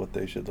people what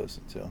they should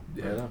listen to.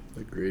 Yeah,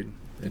 agreed.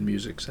 And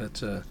music's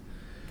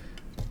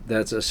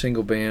that's a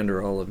single band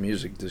or all of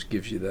music just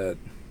gives you that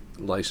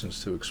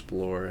license to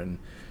explore and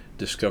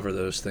discover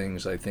those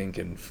things, I think,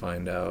 and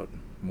find out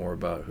more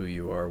about who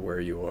you are, where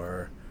you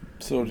are,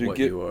 so what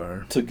you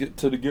are. To get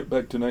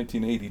back to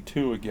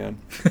 1982 again.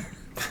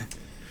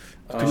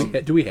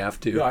 Do we have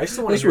to? No, I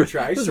still want to hear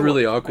Travis. This is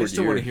really awkward. I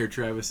still want to hear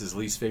Travis's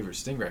least favorite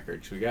Sting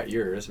record. We got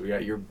yours. We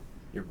got your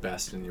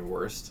best and your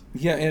worst.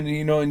 Yeah, and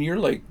and you're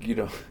like,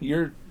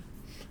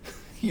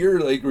 you're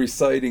like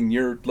reciting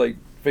your like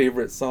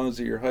favorite songs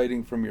that you're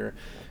hiding from your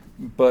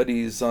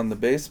buddies on the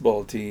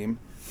baseball team,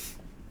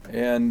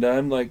 and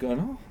I'm like going,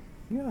 oh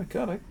yeah,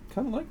 God, I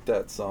kind of like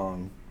that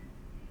song,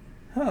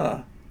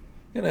 huh?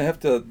 I'm gonna have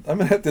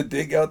to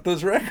dig out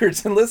those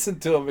records and listen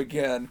to them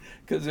again,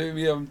 because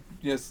maybe I'm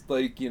just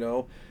like,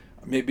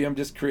 maybe I'm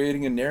just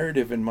creating a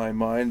narrative in my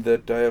mind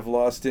that I have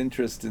lost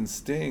interest in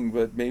Sting,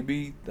 but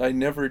maybe I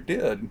never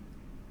did.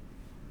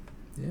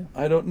 Yeah,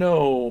 I don't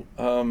know.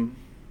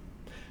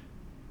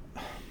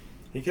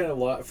 He kind of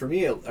lost, for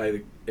me,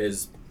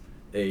 as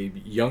a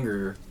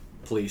younger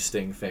Police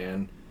Sting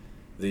fan,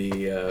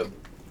 the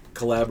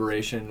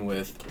collaboration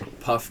with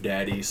Puff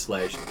Daddy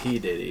 / P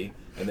Diddy.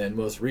 And then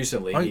most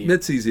recently,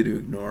 that's easy to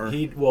ignore.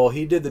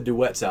 He did the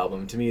duets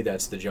album. To me,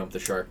 that's the Jump the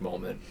Shark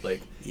moment.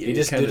 Like, he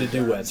just did a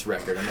duets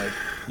record. I'm like,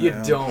 you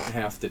don't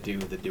have to do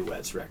the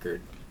duets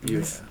record.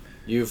 You've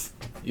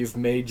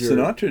made your...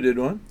 Sinatra did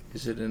one.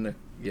 Is it in a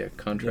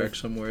contract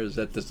somewhere? Is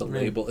that just a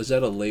label? Is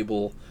that a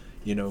label,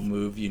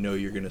 move?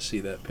 You're going to see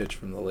that pitch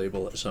from the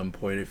label at some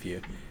point if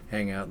you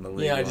hang out in the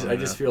label. Yeah, I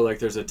just feel like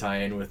there's a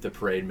tie-in with the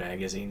Parade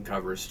magazine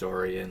cover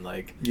story, and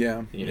like,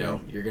 you're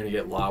going to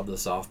get lobbed the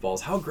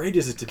softballs. How great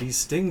is it to be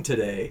Sting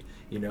today?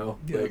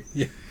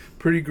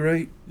 Pretty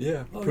great.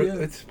 Yeah.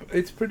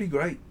 It's pretty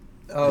great.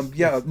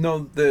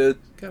 The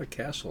got a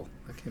castle.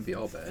 That can't be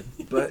all bad.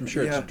 But I'm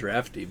sure it's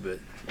drafty, but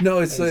no,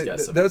 it's like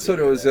that's what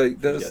it was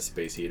like. He's got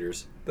space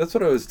heaters. That's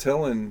what I was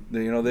telling.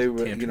 They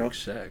were tantric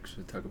sex.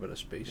 We talk about a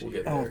space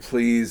heater. Oh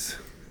please,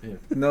 yeah.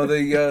 No,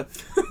 they.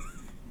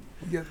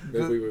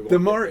 The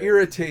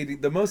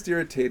most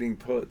irritating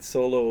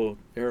solo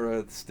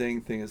era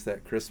Sting thing is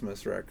that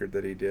Christmas record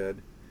that he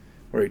did,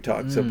 where he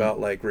talks about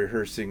like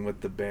rehearsing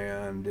with the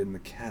band in the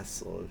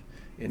castle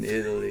in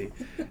Italy,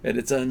 and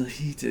it's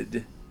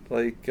unheated.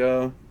 Like,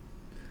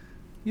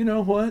 you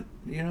know what?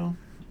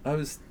 I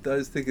was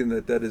thinking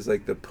that is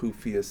like the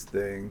poofiest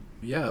thing.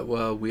 Yeah,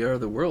 well, We Are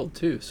the World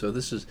too. So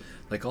this is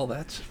like all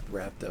that's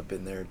wrapped up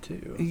in there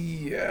too.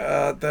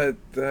 Yeah,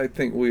 I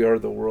think We Are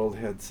the World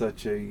had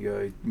such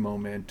a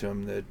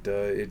momentum that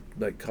it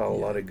like caught a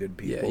lot of good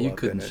people. Yeah, you up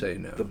couldn't in it. say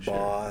no. The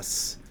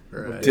Boss.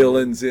 Right.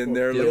 Dylan's in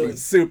there looking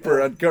super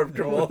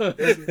uncomfortable.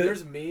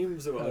 There's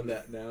memes on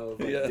that now of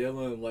like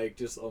Dylan, like,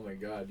 just, oh my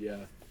god,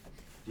 yeah.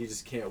 You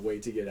just can't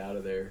wait to get out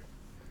of there.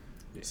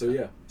 So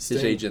yeah, Sting,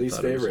 his agent least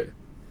thought favorite.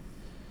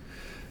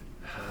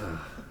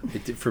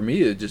 For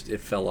me,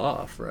 it fell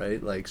off,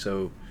 right? Like,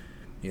 so,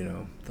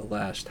 the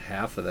last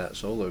half of that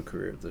solo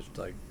career, just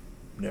like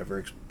never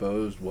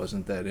exposed,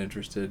 wasn't that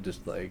interested,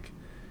 just like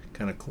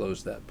kind of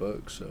closed that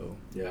book. So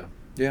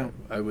yeah,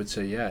 I would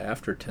say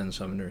after 10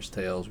 Summoner's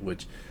Tales,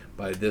 which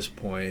by this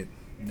point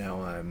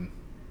now I'm,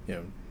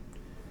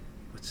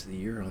 what's the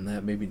year on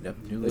that? Maybe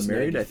newly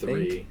married, I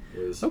think.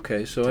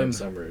 Okay, so 10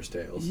 Summoner's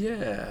Tales.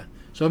 Yeah,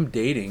 so I'm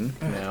dating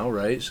now,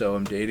 right? So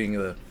I'm dating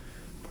the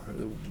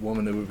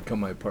woman that would become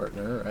my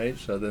partner, right?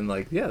 So then,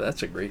 like,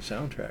 that's a great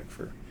soundtrack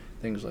for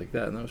things like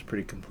that, and that was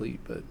pretty complete.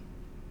 But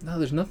no,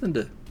 there's nothing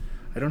to.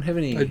 I don't have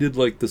any. I did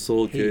like the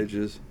Soul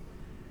Cages.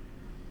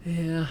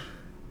 Yeah.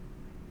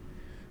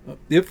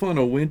 If on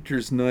a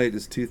Winter's Night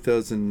is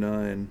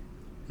 2009.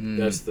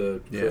 That's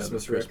the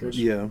Christmas record.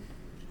 Yeah.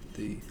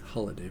 The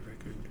holiday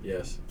record.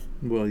 Yes.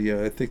 Well,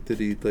 yeah, I think that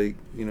he, like,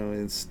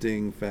 in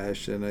Sting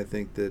fashion, I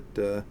think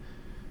that's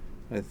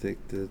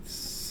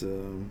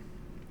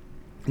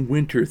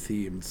winter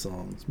themed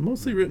songs,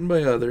 mostly written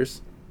by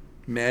others.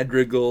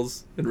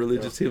 madrigals and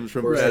religious hymns from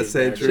Of course past he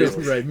had centuries.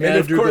 madrigals. Right, And of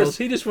madrigals. course,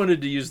 He just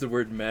wanted to use the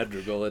word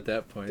madrigal at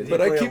that point. Did he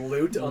But I play keep- a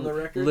lute on the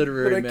record?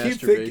 Literary but I keep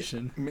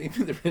masturbation. thinking,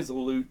 maybe there is a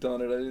lute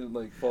on it. I didn't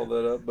like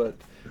follow that up, but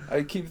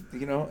I keep,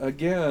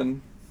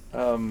 again,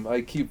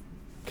 I keep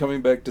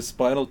coming back to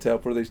Spinal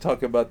Tap where they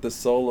talk about the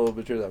solo,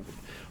 but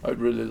I'd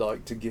really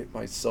like to get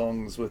my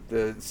songs with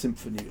the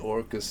symphony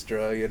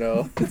orchestra.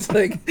 It's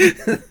like,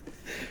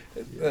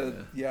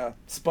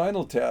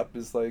 Spinal Tap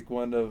is like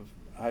one of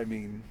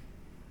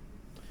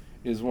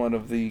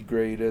the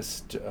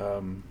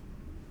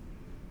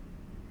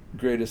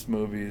greatest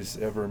movies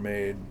ever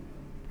made.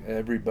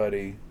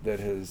 Everybody that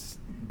has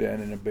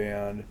been in a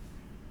band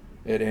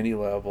at any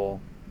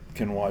level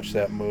can watch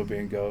that movie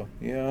and go,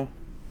 yeah,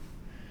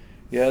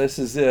 this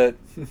is it.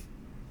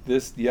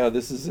 This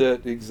is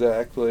it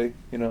exactly.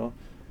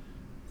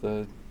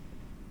 The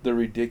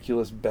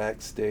ridiculous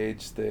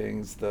backstage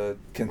things, the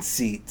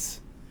conceits.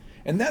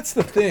 And that's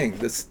the thing,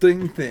 the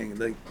Sting thing,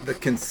 the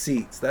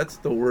conceits. That's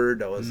the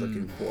word I was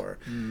looking for.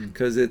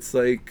 Because it's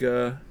like,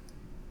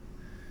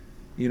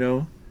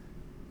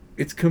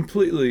 it's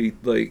completely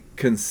like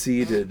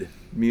conceited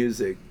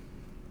music.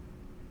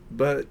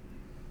 But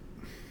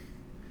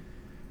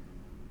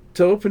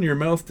to open your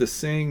mouth to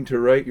sing, to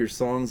write your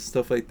songs,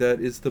 stuff like that,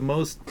 is the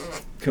most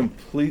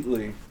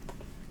completely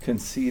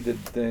conceited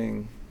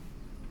thing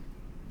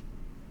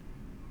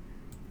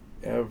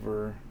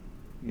ever.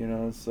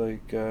 It's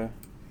like,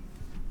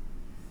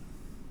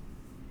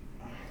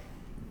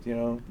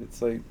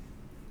 it's like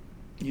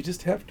you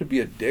just have to be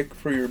a dick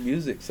for your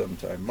music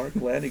sometime. Mark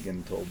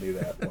Lanigan told me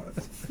that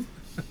once.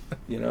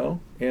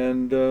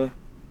 And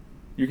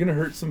you're going to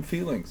hurt some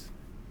feelings,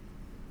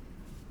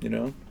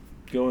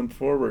 going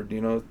forward,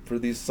 for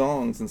these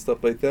songs and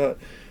stuff like that,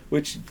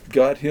 which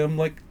got him,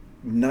 like,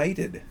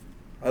 knighted.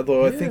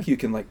 Although I think you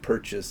can, like,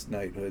 purchase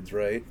knighthoods,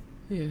 right?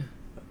 Yeah.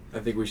 I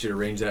think we should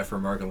arrange that for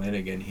Mark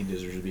Lanigan. He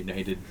deserves to be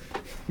knighted.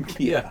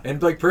 Yeah.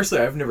 And, like,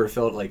 personally, I've never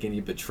felt, like,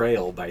 any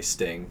betrayal by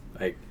Sting.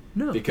 Like,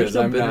 No, because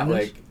there's I'm no not,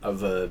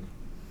 bitterness.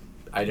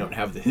 I don't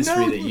have the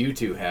history that you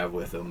two have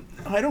with him.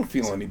 I don't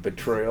feel any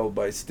betrayal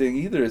by Sting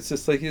either. It's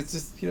just like, he's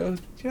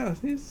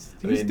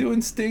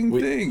doing Sting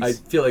things. I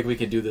feel like we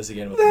could do this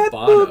again with That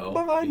Bono.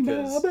 book by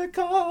Because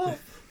Nabokov.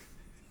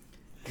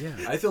 Yeah.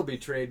 I feel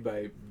betrayed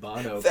by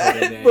Bono.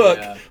 That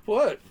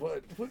book.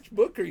 Which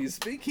book are you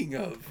speaking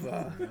of?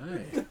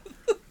 Right.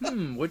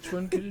 Which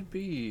one could it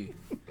be?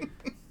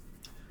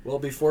 Well,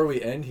 before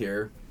we end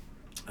here,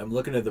 I'm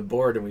looking at the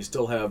board and we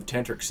still have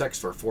Tantric Sex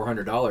for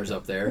 $400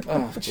 up there.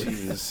 Oh,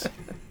 jeez.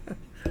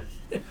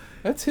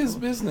 That's his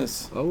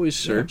business. Always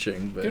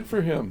searching, but Good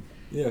for him.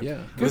 yeah.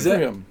 Good for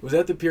him. Was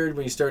that the period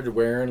when you started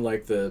wearing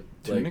like the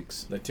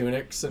Tunics? the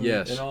tunics and,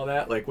 Yes. and all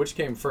that? Like, which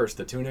came first,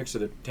 the tunics or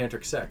the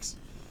Tantric Sex?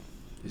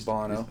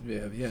 Bono.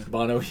 Yeah.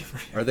 Bono.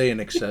 Are they an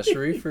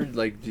accessory for,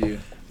 like, do you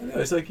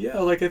It's like,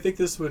 I think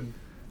this would,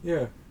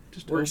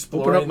 just we're open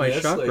exploring up my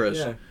this,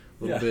 chakras like, a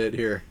little bit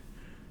here?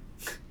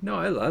 No,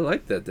 I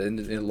like that. In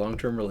a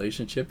long-term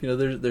relationship,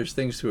 there's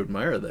things to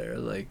admire there.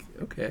 Like,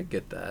 okay, I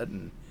get that.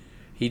 And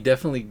he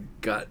definitely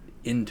got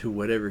into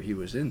whatever he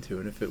was into.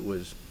 And if it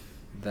was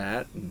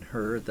that and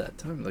her at that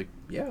time, like,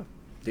 yeah,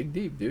 dig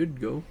deep,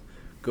 dude.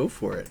 Go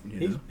for it.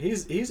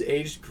 He's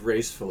aged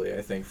gracefully,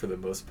 I think, for the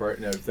most part.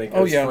 And I think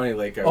Oh, it's yeah. funny,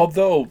 like,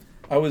 Although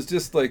I was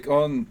just like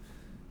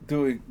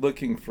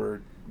looking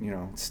for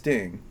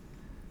Sting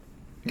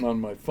on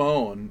my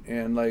phone,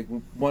 and like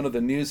one of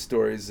the news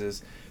stories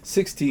is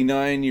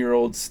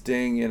 69-year-old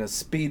Sting in a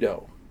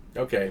Speedo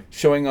okay,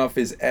 showing off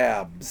his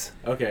abs.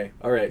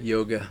 all right.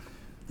 Yoga.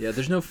 Yeah,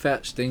 there's no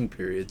fat Sting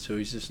period, so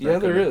he's just not Yeah,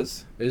 there gonna-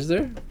 is. Is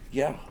there?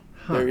 Yeah,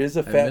 Huh, there is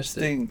a I fat missed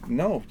it. Sting.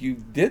 No, you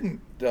didn't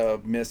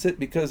miss it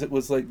because it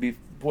was like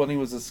when he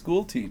was a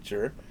school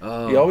teacher.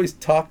 Oh. He always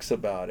talks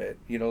about it.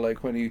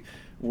 Like when he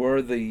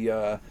wore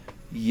the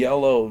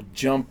yellow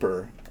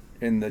jumper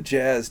in the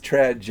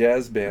trad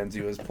jazz bands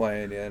he was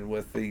playing in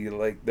with the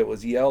that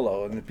was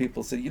yellow, and the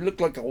people said, "You look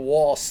like a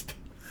wasp."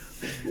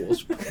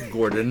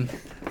 Gordon.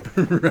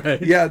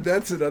 Right. Yeah,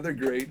 that's another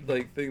great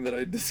thing that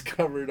I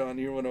discovered on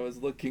here when I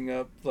was looking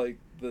up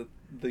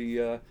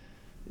the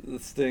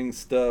Sting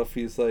stuff.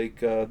 He's like,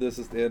 this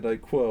is, and I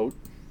quote,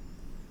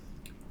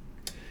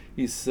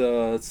 he's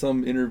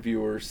some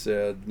interviewer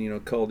said,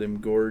 called him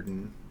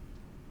Gordon.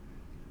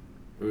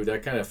 Ooh,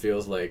 that kind of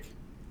feels like,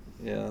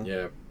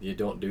 Yeah. you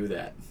don't do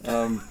that.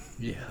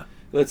 Yeah.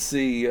 Let's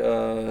see.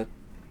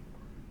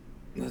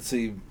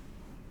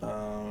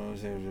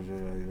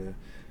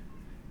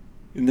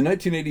 In the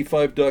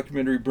 1985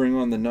 documentary Bring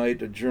on the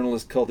Night, a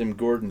journalist called him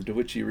Gordon, to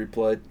which he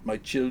replied, "My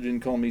children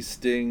call me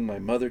Sting, my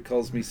mother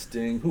calls me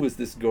Sting. Who is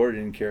this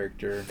Gordon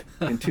character?"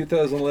 In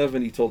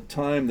 2011, he told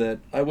Time that,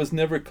 "I was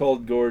never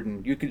called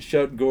Gordon. You could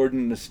shout Gordon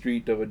in the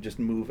street, I would just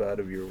move out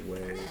of your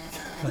way."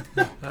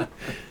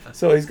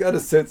 So he's got a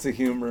sense of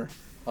humor,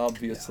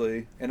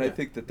 obviously, and I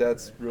think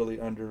that's really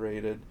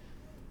underrated.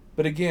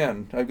 But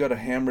again, I've got to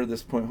hammer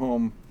this point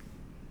home.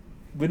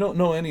 We don't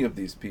know any of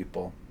these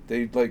people.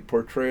 They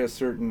portray a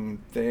certain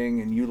thing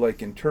and you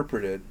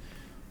interpret it,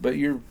 but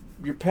you're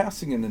you're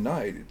passing in the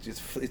night.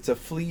 It's a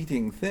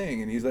fleeting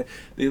thing. And he's like,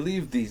 they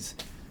leave these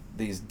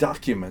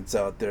documents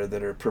out there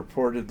that are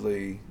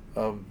purportedly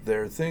of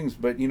their things,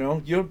 but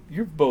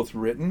you've both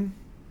written,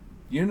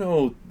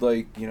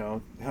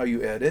 how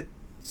you edit,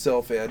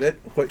 self-edit.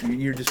 What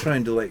you're just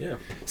trying to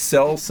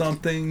sell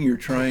something. You're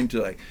trying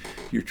to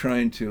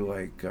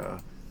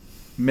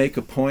make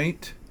a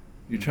point.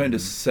 You're trying to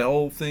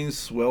sell things,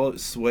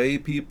 sway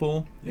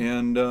people,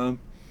 and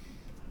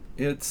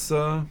it's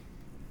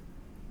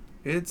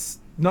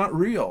not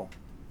real,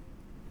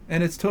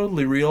 and it's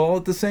totally real all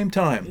at the same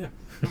time. Yeah.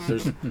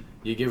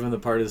 You give them the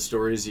part of the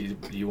stories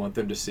you want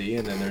them to see,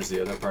 and then there's the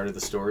other part of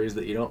the stories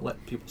that you don't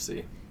let people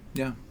see.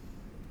 Yeah,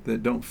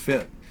 that don't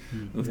fit.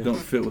 Don't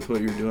fit with what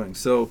you're doing.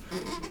 So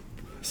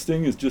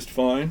Sting is just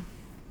fine.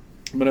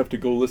 I'm gonna have to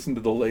go listen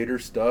to the later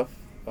stuff.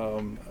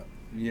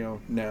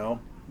 Now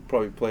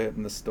probably play it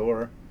in the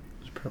store.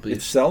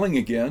 It's selling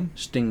again.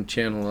 Sting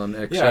channel on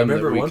XM. Yeah, I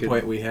remember at one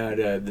point we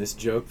had this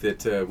joke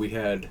that we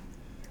had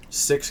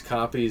 6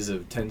 copies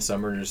of 10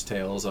 Summoner's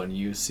Tales on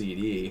used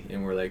CD,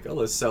 and we're like, oh,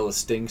 let's sell a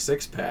Sting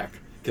 6-pack,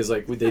 because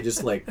they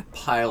just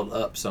piled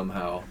up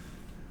somehow,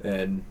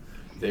 and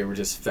they were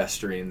just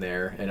festering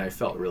there, and I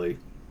felt really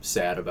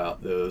sad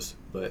about those.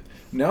 But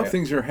now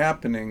things are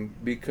happening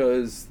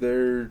because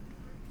they're,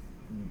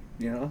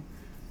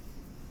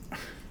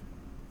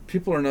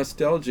 people are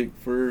nostalgic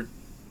for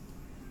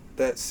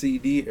that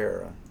CD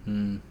era,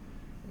 and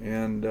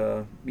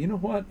you know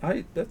what?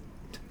 I've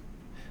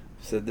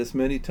said this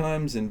many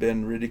times and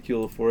been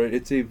ridiculed for it.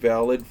 It's a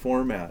valid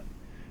format.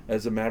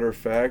 As a matter of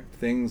fact,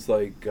 things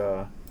like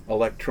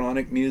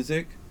electronic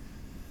music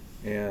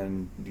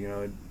and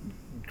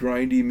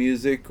grindy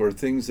music, or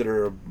things that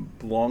are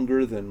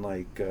longer than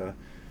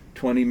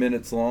 20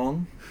 minutes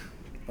long,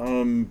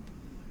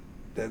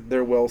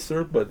 they're well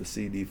served by the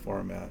CD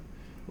format,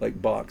 like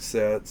box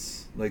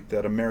sets, like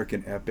that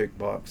American Epic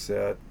box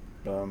set,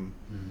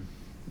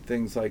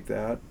 things like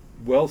that,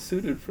 well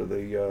suited for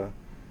the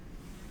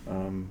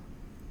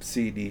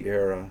CD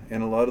era.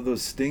 And a lot of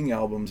those Sting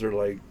albums are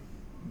like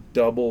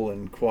double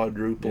and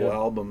quadruple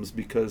albums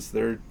because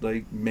they're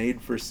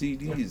made for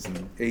CDs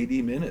in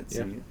 80 minutes.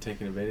 Yeah,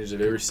 taking advantage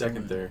of every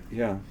second there.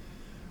 Yeah.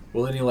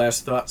 Well, any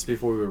last thoughts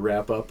before we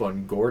wrap up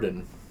on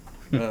Gordon?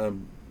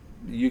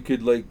 You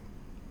could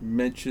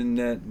mention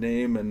that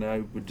name and I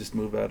would just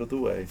move out of the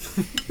way.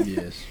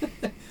 Yes.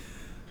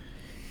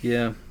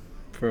 Yeah.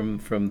 From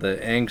the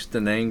angst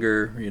and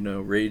anger,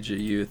 rage of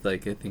youth, I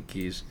think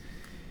he's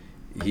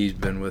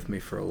been with me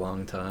for a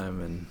long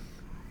time, and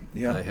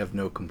I have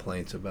no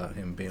complaints about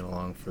him being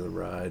along for the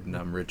ride, and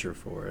I'm richer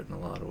for it in a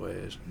lot of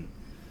ways. And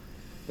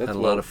had a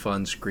lot of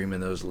fun screaming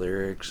those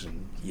lyrics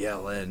and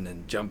yelling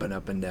and jumping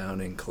up and down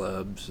in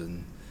clubs,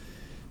 and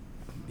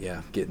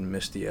getting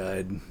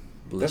misty-eyed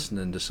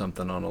listening to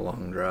something on a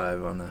long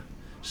drive on a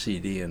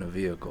CD in a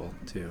vehicle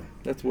too.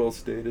 That's well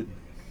stated.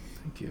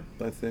 Thank you.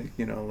 I think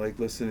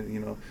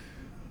listening.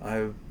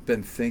 I've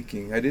been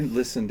thinking. I didn't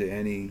listen to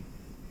any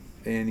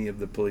of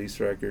the Police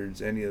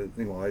records, I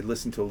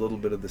listened to a little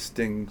bit of the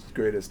Sting's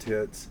greatest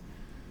hits,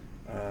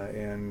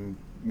 and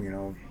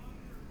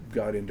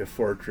got into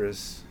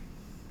Fortress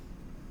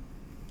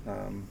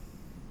a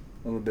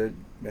little bit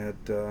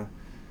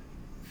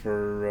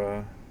for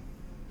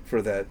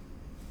that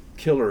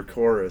killer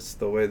chorus,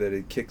 the way that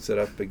it kicks it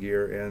up a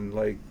gear, and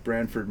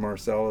Branford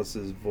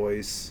Marsalis's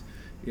voice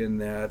in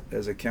that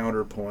as a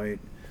counterpoint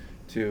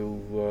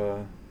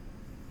to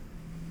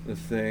the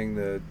thing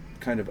that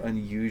kind of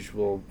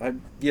unusual.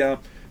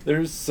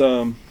 There's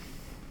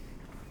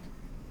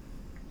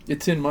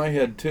it's in my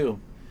head too,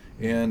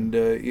 and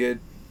it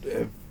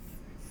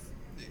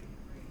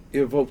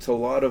evokes a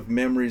lot of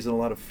memories and a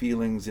lot of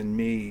feelings in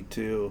me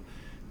to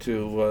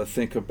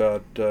think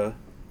about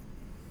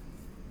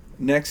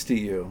Next to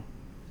You,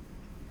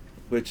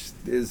 which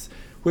is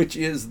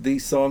the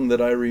song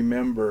that I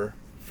remember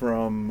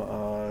from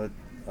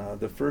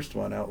the first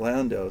one,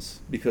 Outlandos,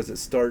 because it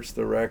starts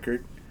the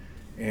record,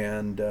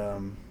 and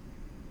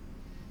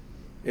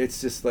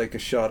it's just like a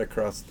shot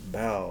across the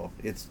bow.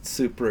 It's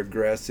super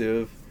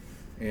aggressive,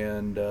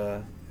 and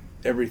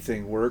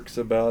everything works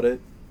about it.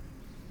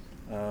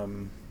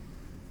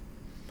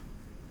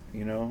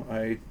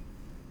 I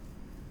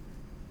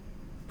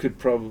could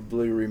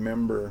probably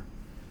remember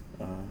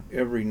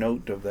every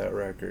note of that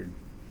record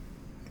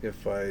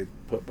if I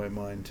put my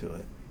mind to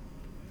it.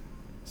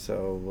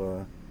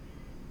 So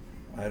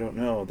I don't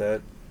know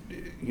that,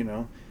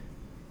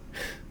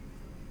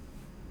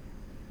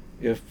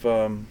 if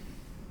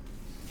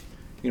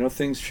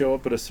things show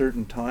up at a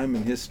certain time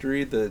in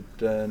history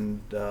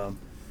and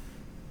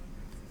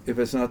if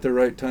it's not the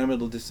right time,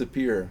 it'll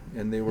disappear.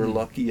 And they were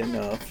lucky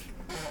enough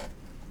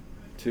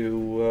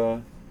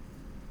to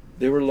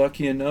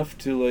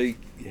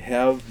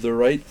have the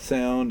right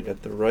sound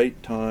at the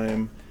right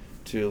time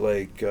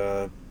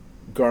to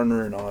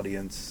garner an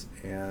audience,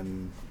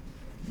 and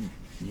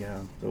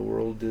the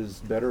world is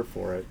better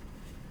for it.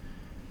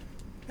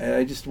 And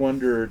I just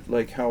wonder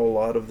how a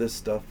lot of this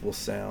stuff will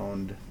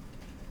sound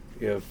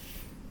if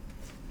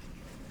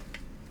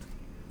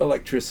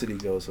electricity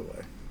goes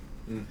away.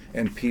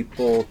 and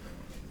people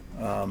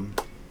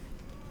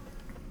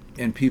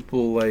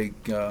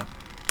like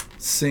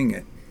sing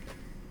it,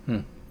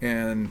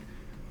 and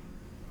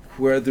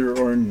whether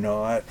or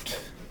not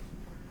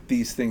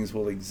these things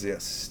will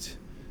exist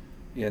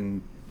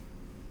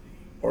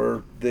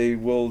or they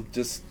will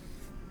just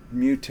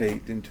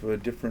mutate into a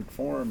different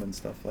form and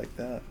stuff like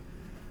that.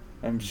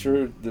 I'm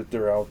sure that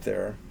they're out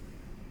there.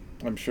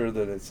 I'm sure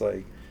that it's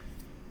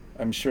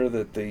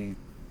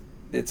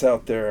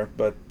out there,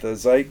 but the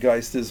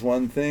zeitgeist is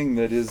one thing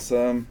that is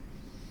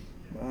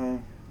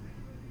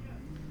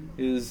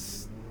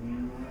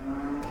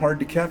hard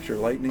to capture,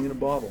 lightning in a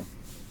bottle.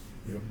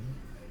 Yep.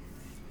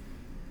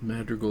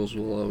 Madrigals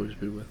will always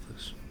be with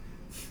us.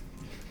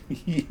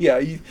 Yeah,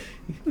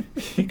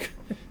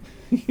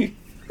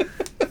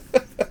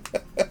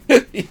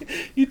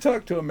 you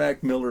talk to a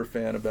Mac Miller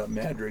fan about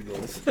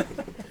madrigals.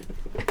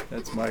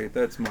 That's my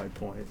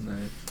point.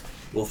 Right.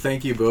 Well,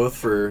 thank you both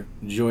for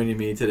joining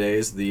me today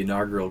as the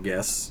inaugural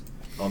guests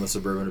on the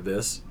Suburban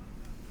Abyss.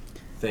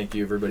 Thank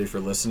you, everybody, for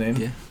listening.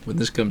 Yeah. When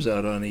this comes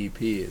out on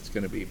EP, it's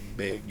going to be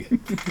big.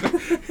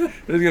 There's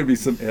going to be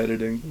some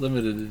editing.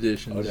 Limited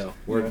editions. Oh,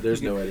 no.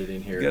 There's no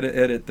editing here. You got to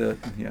edit the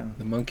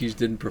monkeys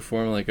didn't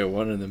perform like I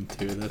wanted them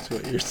to. That's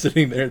what you're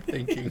sitting there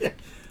thinking.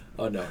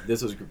 Oh, no.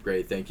 This was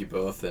great. Thank you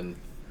both. And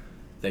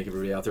thank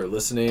everybody out there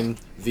listening.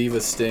 Viva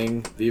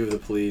Sting. Viva the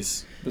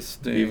police. The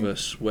Sting. Viva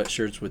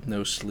sweatshirts with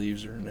no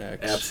sleeves or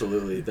necks.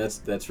 Absolutely.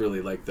 That's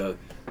really like the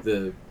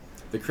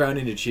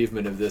crowning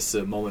achievement of this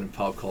moment in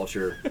pop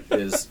culture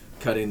is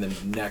cutting the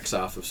necks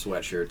off of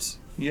sweatshirts.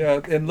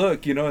 Yeah, and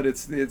look,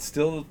 it's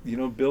still,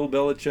 Bill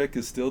Belichick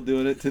is still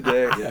doing it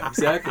today. Yeah,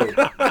 exactly.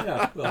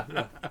 Yeah, well,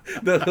 yeah.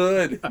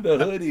 The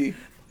hoodie.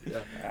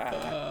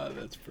 Yeah.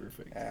 That's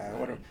perfect. I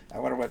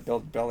wonder what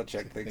Bill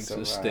Belichick thinks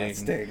of Sting.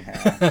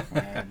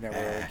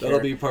 That'll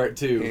be part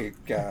 2.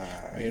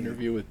 My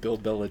interview with Bill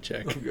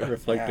Belichick,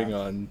 reflecting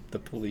on the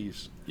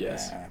police.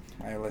 Yes.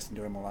 I listened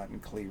to him a lot in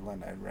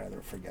Cleveland. I'd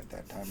rather forget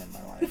that time in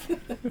my life.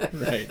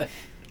 Right. I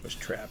was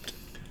trapped.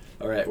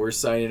 All right, we're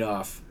signing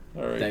off.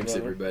 All right, thanks,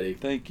 brother. everybody.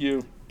 Thank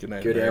you. Good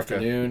night, Good America.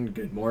 afternoon,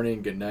 good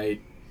morning, good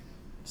night.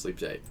 Sleep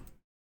tight.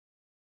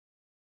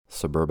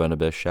 Suburban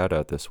Abyss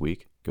shout-out this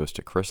week goes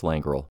to Chris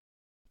Langrel.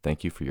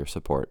 Thank you for your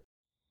support.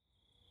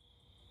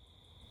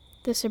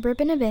 The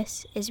Suburban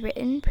Abyss is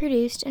written,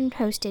 produced, and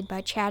hosted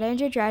by Chad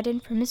Andrew Dryden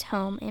from his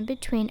home in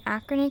between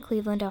Akron and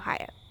Cleveland,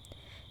 Ohio.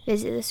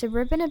 Visit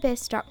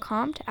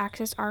thesuburbanabyss.com to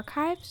access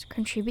archives,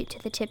 contribute to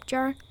the tip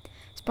jar,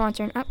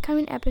 sponsor an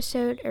upcoming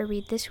episode, or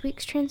read this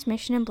week's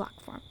transmission in block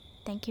form.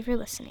 Thank you for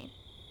listening.